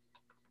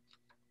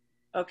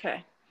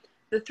 Okay,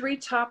 the 3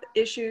 top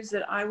issues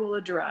that I will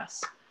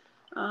address.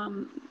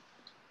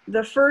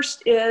 The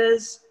first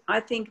is, I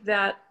think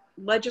that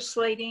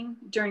legislating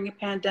during a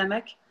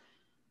pandemic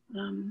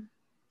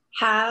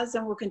has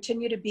and will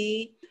continue to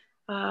be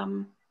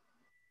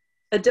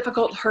a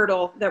difficult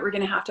hurdle that we're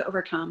going to have to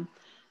overcome.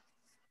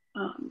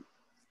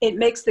 It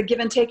makes the give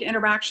and take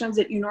interactions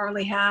that you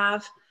normally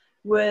have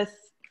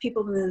with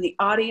people in the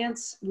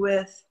audience,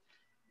 with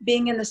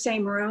being in the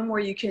same room where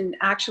you can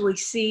actually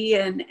see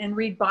and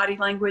read body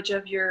language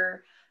of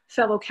your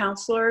fellow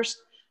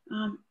counselors.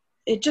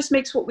 It just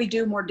makes what we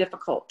do more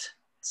difficult.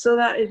 So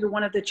that is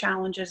one of the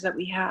challenges that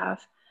we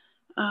have.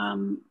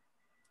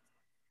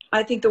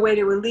 I think the way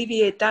to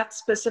alleviate that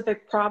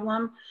specific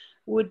problem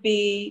would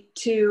be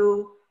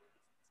to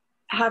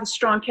have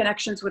strong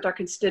connections with our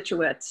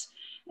constituents.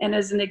 And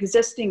as an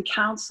existing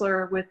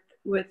counselor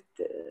with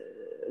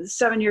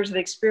 7 years of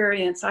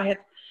experience, I have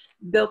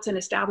built and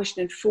established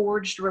and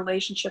forged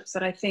relationships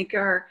that I think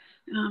are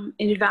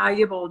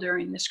invaluable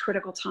during this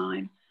critical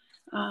time.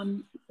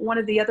 One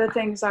of the other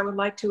things I would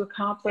like to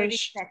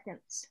accomplish— 30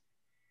 seconds.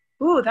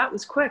 Ooh, that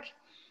was quick.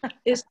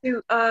 Is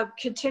to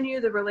continue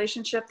the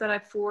relationship that I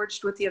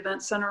forged with the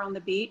Event Center on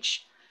the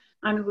beach.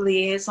 I'm a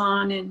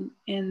liaison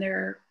in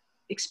their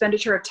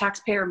expenditure of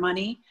taxpayer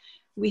money.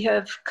 We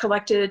have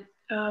collected,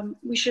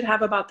 we should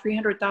have about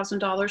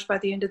 $300,000 by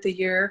the end of the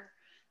year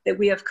that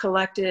we have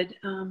collected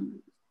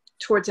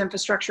towards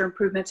infrastructure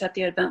improvements at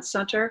the Event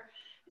Center.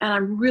 And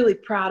I'm really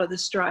proud of the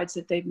strides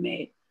that they've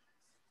made.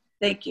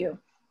 Thank you.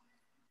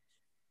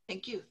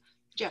 Thank you.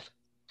 Jeff.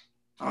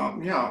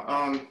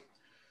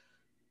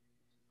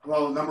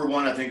 Well, number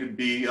one, I think would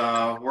be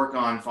work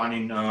on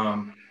finding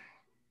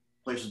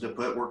places to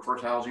put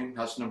workforce housing.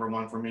 That's number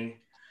one for me.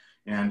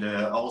 And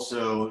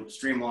also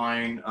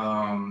streamline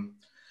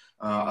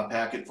a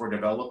packet for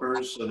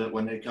developers so that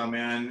when they come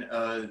in,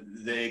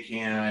 they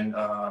can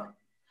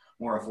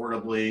more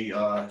affordably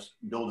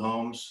build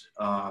homes,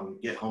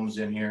 get homes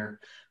in here,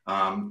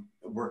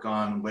 work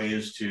on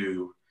ways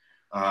to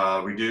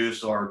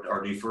reduce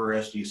or defer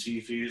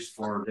SDC fees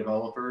for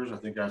developers. I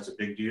think that's a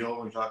big deal.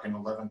 We're talking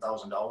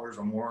 $11,000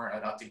 or more.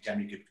 I think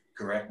Tammy could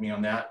correct me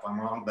on that if I'm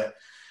wrong, but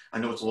I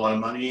know it's a lot of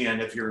money.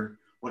 And if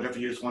what if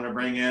you just want to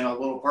bring in a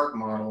little park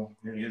model?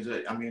 I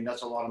mean,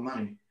 that's a lot of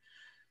money.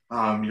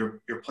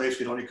 Your place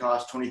could only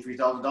cost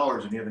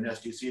 $23,000 and you have an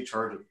SDC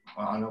charge of,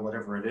 I don't know,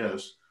 whatever it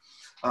is.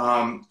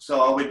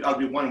 So I'd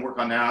be wanting to work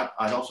on that.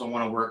 I'd also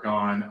want to work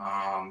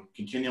on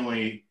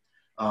continually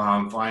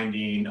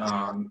finding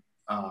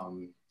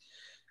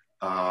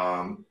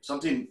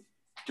something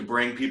to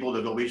bring people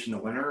to Gold Beach in the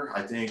winter.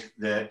 I think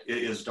that it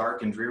is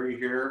dark and dreary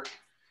here,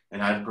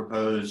 and I'd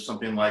propose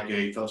something like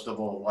a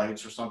festival of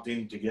lights or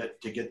something to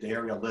get the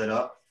area lit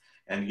up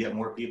and get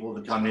more people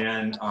to come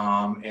in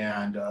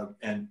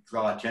and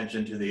draw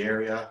attention to the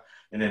area,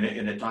 and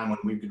in a time when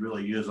we could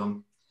really use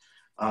them,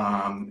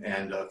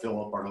 and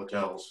fill up our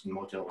hotels and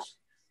motels.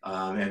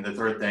 And the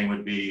third thing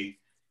would be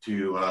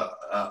to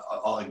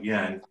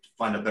again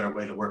find a better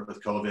way to work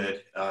with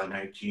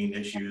COVID-19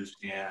 issues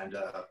and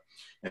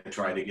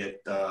try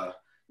to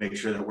make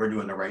sure that we're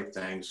doing the right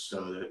things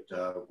so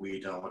that we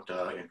don't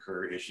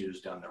incur issues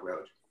down the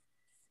road.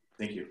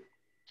 Thank you.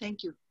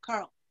 Thank you.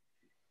 Carl.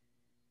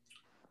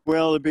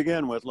 Well, to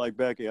begin with, like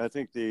Becky, I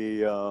think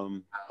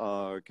the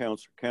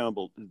Councilor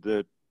Campbell,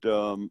 that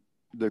the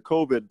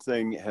COVID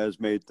thing has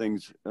made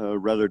things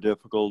rather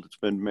difficult. It's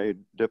been made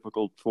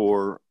difficult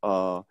for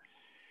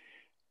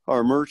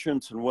our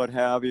merchants and what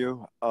have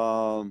you.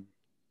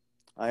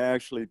 I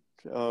actually,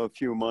 a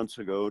few months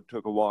ago,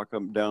 took a walk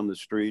up and down the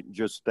street and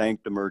just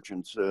thanked the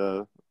merchants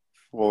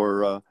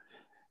for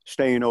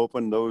staying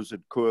open, those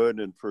that could,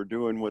 and for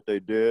doing what they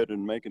did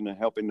and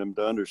helping them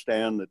to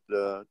understand that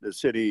the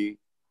city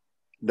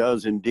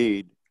does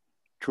indeed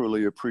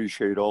truly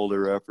appreciate all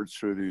their efforts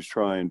through these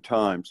trying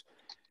times.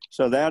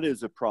 So that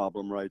is a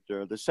problem right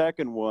there. The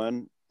second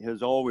one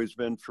has always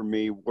been for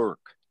me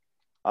work.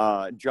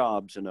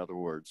 Jobs, in other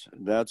words.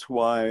 That's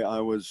why I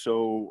was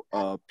so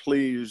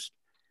pleased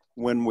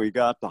when we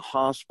got the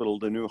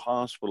new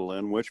hospital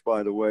in, which,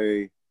 by the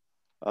way,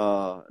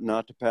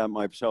 not to pat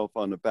myself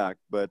on the back,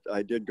 but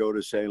I did go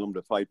to Salem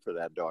to fight for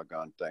that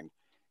doggone thing.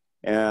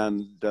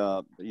 And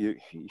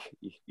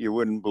you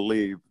wouldn't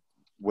believe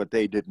what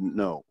they didn't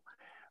know.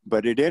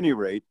 But at any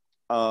rate,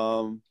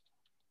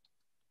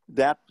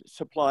 that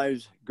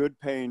supplies good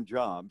paying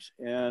jobs.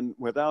 And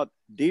without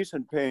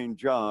decent paying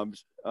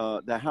jobs,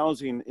 the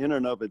housing in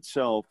and of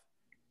itself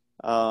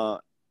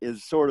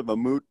is sort of a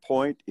moot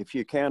point. If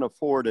you can't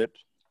afford it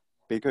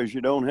because you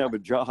don't have a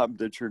job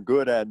that you're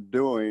good at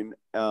doing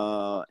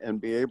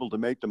and be able to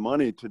make the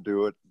money to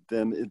do it,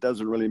 then it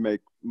doesn't really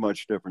make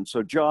much difference.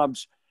 So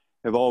jobs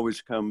have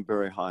always come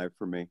very high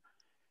for me.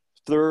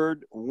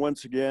 Third,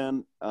 once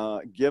again,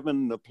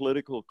 given the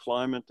political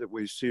climate that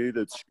we see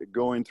that's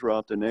going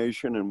throughout the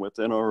nation and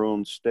within our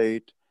own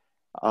state,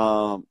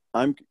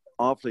 I'm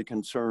awfully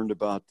concerned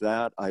about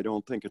that. I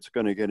don't think it's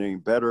going to get any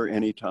better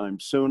anytime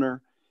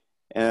sooner.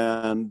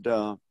 And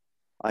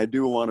I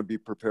do want to be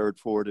prepared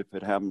for it if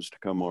it happens to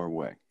come our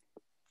way.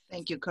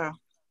 Thank you, Carl.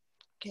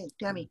 Okay,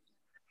 Tammy.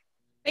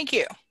 Thank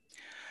you.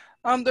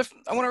 I want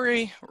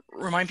to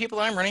remind people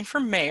that I'm running for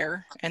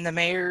mayor, and the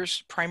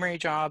mayor's primary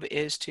job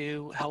is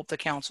to help the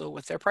council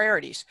with their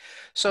priorities.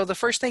 So the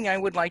first thing I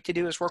would like to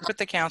do is work with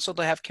the council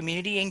to have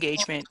community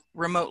engagement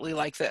remotely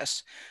like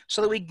this,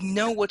 so that we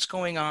know what's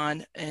going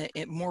on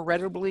more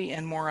readily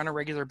and more on a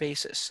regular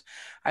basis.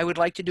 I would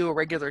like to do a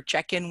regular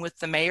check-in with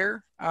the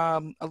mayor,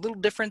 a little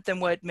different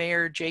than what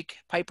Mayor Jake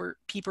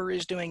Pieper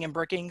is doing in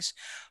Brookings.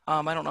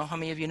 I don't know how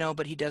many of you know,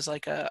 but he does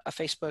like a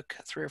Facebook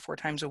 3 or 4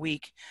 times a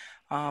week.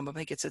 I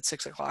think it's at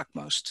 6 o'clock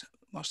most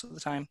of the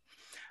time.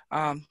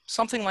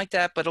 Something like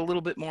that, but a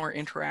little bit more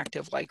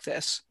interactive like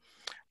this.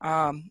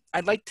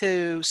 I'd like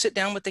to sit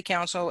down with the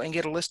council and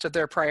get a list of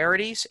their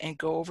priorities and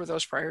go over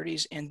those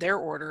priorities in their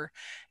order,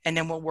 and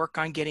then we'll work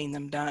on getting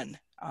them done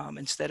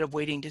instead of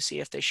waiting to see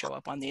if they show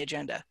up on the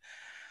agenda.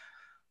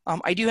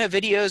 I do have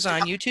videos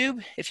on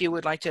YouTube if you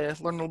would like to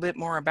learn a little bit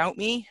more about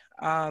me.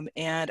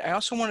 And I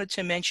also wanted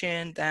to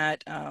mention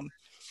that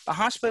the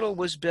hospital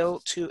was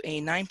built to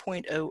a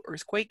 9.0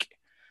 earthquake.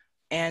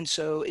 And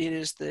so it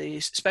is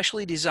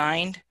specially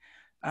designed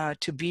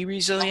to be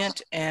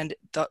resilient. And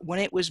when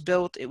it was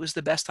built, it was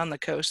the best on the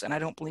coast. And I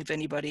don't believe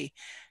anybody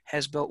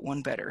has built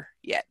one better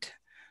yet.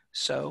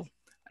 So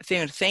I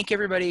think to thank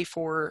everybody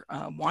for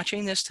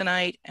watching this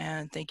tonight,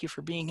 and thank you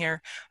for being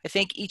here. I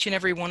thank each and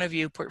every one of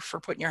you for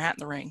putting your hat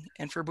in the ring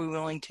and for being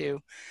willing to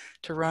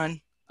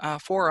run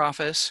for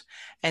office.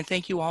 And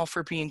thank you all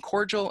for being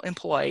cordial and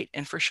polite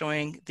and for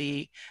showing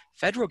the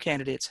federal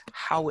candidates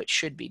how it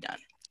should be done.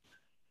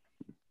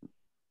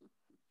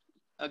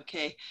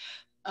 Okay.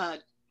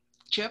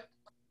 Chip?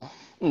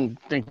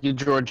 Thank you,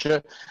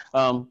 Georgia.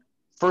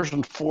 First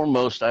and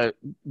foremost, I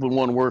would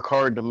want to work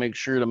hard to make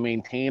sure to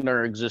maintain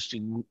our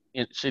existing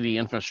city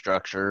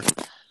infrastructure,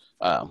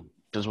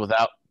 because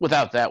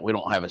without that, we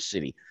don't have a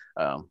city.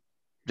 The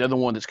other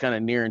one that's kind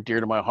of near and dear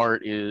to my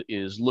heart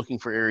is looking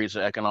for areas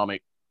of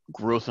economic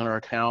growth in our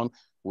town.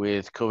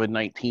 With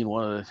COVID-19,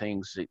 one of the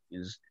things that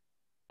is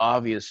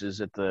obvious is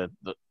that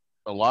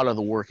a lot of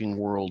the working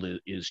world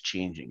is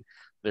changing.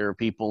 There are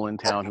people in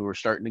town who are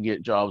starting to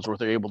get jobs where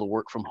they're able to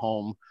work from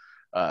home.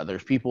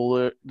 There's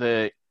people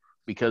that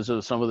because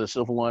of some of the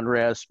civil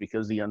unrest,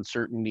 because the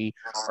uncertainty,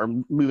 are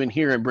moving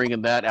here and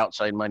bringing that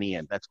outside money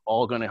in. That's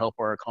all going to help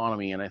our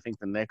economy. And I think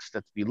the next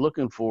step to be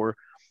looking for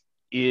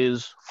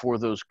is for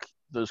those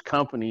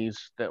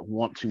companies that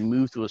want to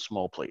move to a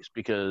small place,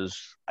 because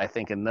I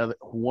think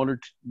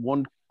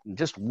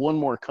just one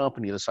more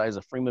company the size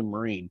of Freeman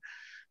Marine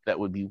that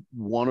would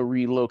want to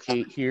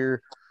relocate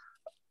here,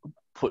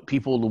 put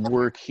people to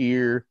work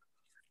here,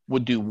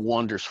 would do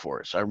wonders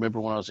for us. I remember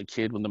when I was a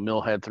kid, when the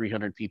mill had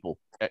 300 people,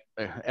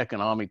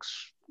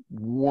 economics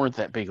weren't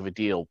that big of a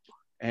deal.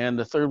 And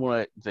the third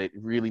one that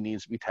really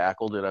needs to be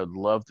tackled, that I'd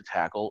love to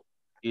tackle,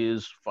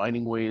 is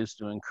finding ways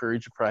to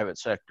encourage the private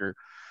sector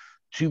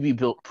to be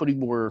built, putting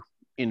more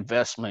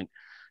investment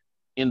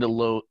into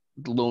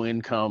low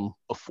income,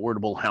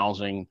 affordable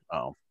housing.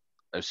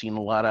 I've seen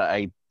a lot of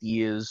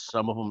ideas,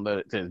 some of them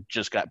that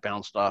just got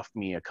bounced off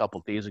me a couple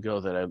of days ago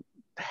that I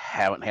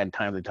haven't had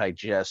time to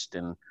digest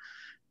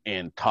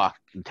and talk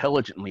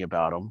intelligently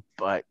about them.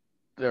 But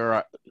there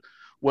are,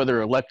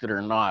 whether elected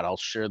or not, I'll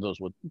share those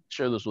with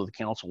the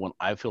council when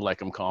I feel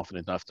like I'm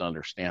confident enough to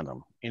understand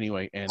them.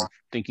 Anyway, and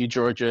thank you,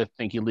 Georgia.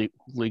 Thank you,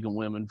 League of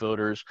Women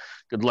Voters.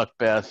 Good luck,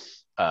 Beth.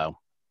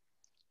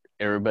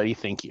 Everybody,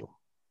 thank you.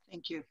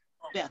 Thank you.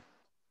 Beth?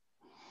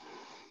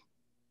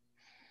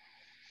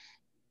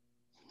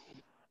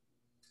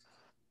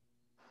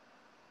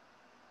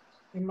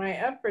 Am I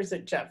up or is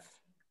it Jeff?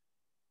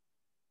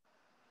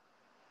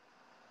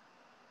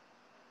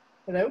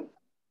 Hello?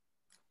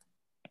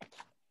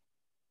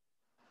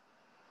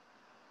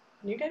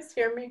 Can you guys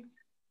hear me?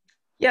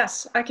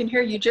 Yes, I can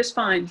hear you just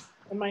fine.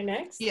 Am I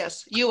next?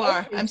 Yes, you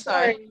are. Okay, I'm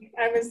sorry.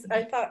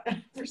 I thought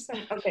for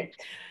some, okay.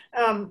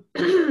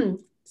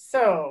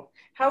 So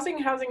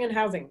housing.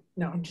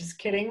 No, I'm just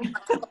kidding.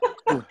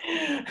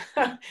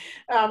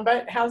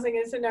 But housing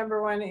is the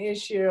 #1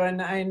 issue,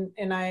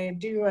 and I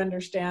do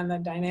understand the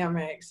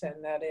dynamics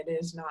and that it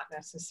is not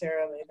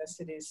necessarily the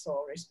city's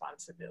sole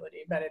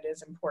responsibility, but it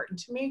is important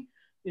to me.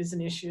 It is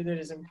an issue that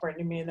is important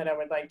to me that I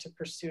would like to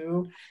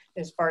pursue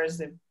as far as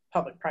the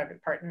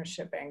public-private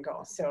partnership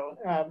angle. So,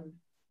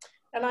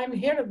 and I'm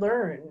here to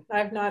learn.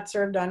 I've not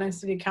served on a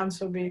city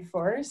council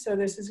before, so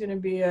this is going to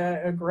be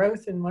a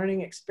growth and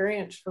learning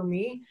experience for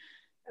me.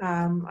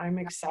 I'm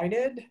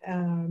excited,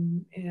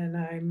 and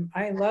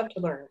I love to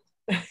learn.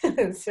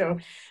 So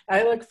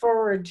I look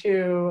forward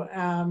to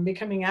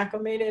becoming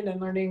acclimated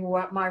and learning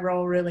what my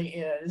role really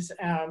is.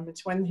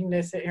 It's one thing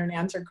to sit here and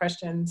answer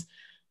questions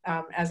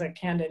as a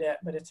candidate,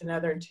 but it's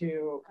another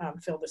to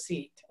fill the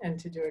seat and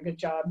to do a good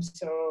job.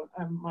 So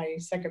my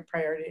second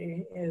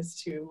priority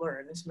is to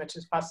learn as much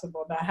as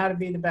possible about how to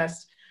be the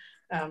best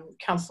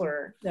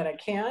counselor that I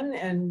can.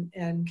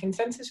 And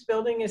consensus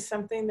building is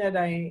something that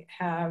I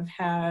have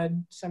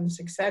had some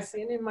success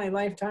in my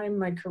lifetime,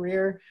 my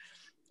career.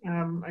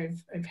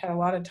 I've had a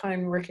lot of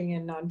time working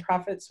in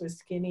nonprofits with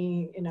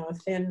skinny,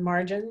 thin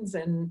margins,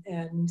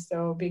 and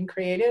so being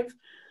creative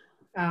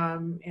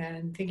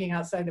and thinking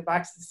outside the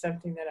box is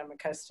something that I'm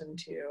accustomed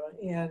to.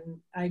 And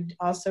I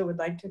also would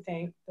like to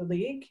thank the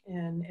League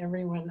and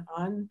everyone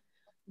on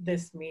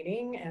this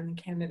meeting and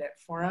the candidate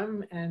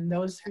forum and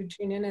those who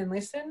tune in and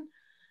listen,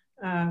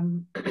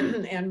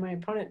 and my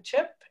opponent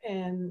Chip.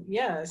 And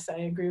yes,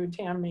 I agree with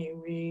Tammy.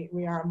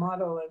 We are a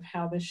model of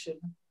how this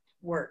should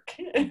work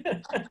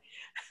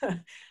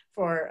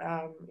for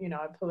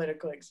a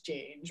political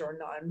exchange or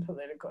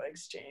non-political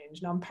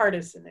exchange,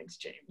 nonpartisan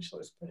exchange.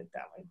 Let's put it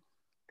that way.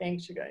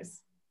 Thanks, you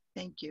guys.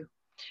 Thank you.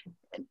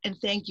 And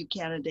thank you,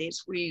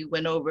 candidates. We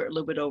went over a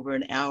little bit over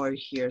an hour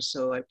here,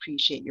 so I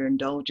appreciate your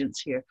indulgence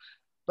here.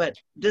 but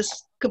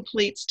this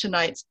completes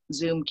tonight's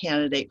Zoom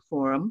candidate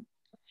forum.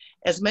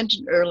 As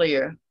mentioned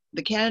earlier,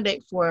 the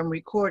candidate forum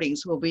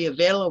recordings will be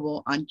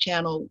available on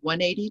channel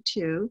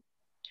 182,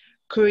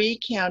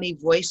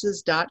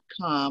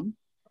 CurryCountyVoices.com,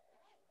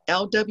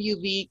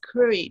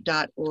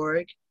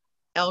 lwvcurry.org,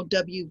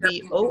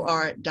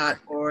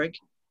 lwvor.org,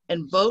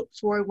 and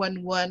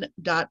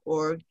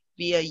vote411.org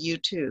via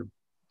YouTube.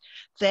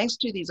 Thanks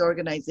to these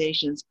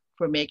organizations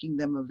for making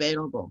them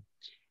available.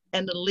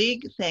 And the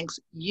League thanks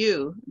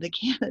you, the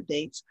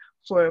candidates,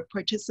 for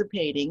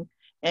participating,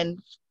 and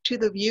to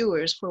the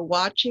viewers for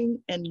watching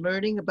and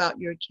learning about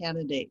your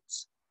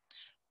candidates.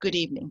 Good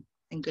evening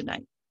and good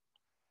night.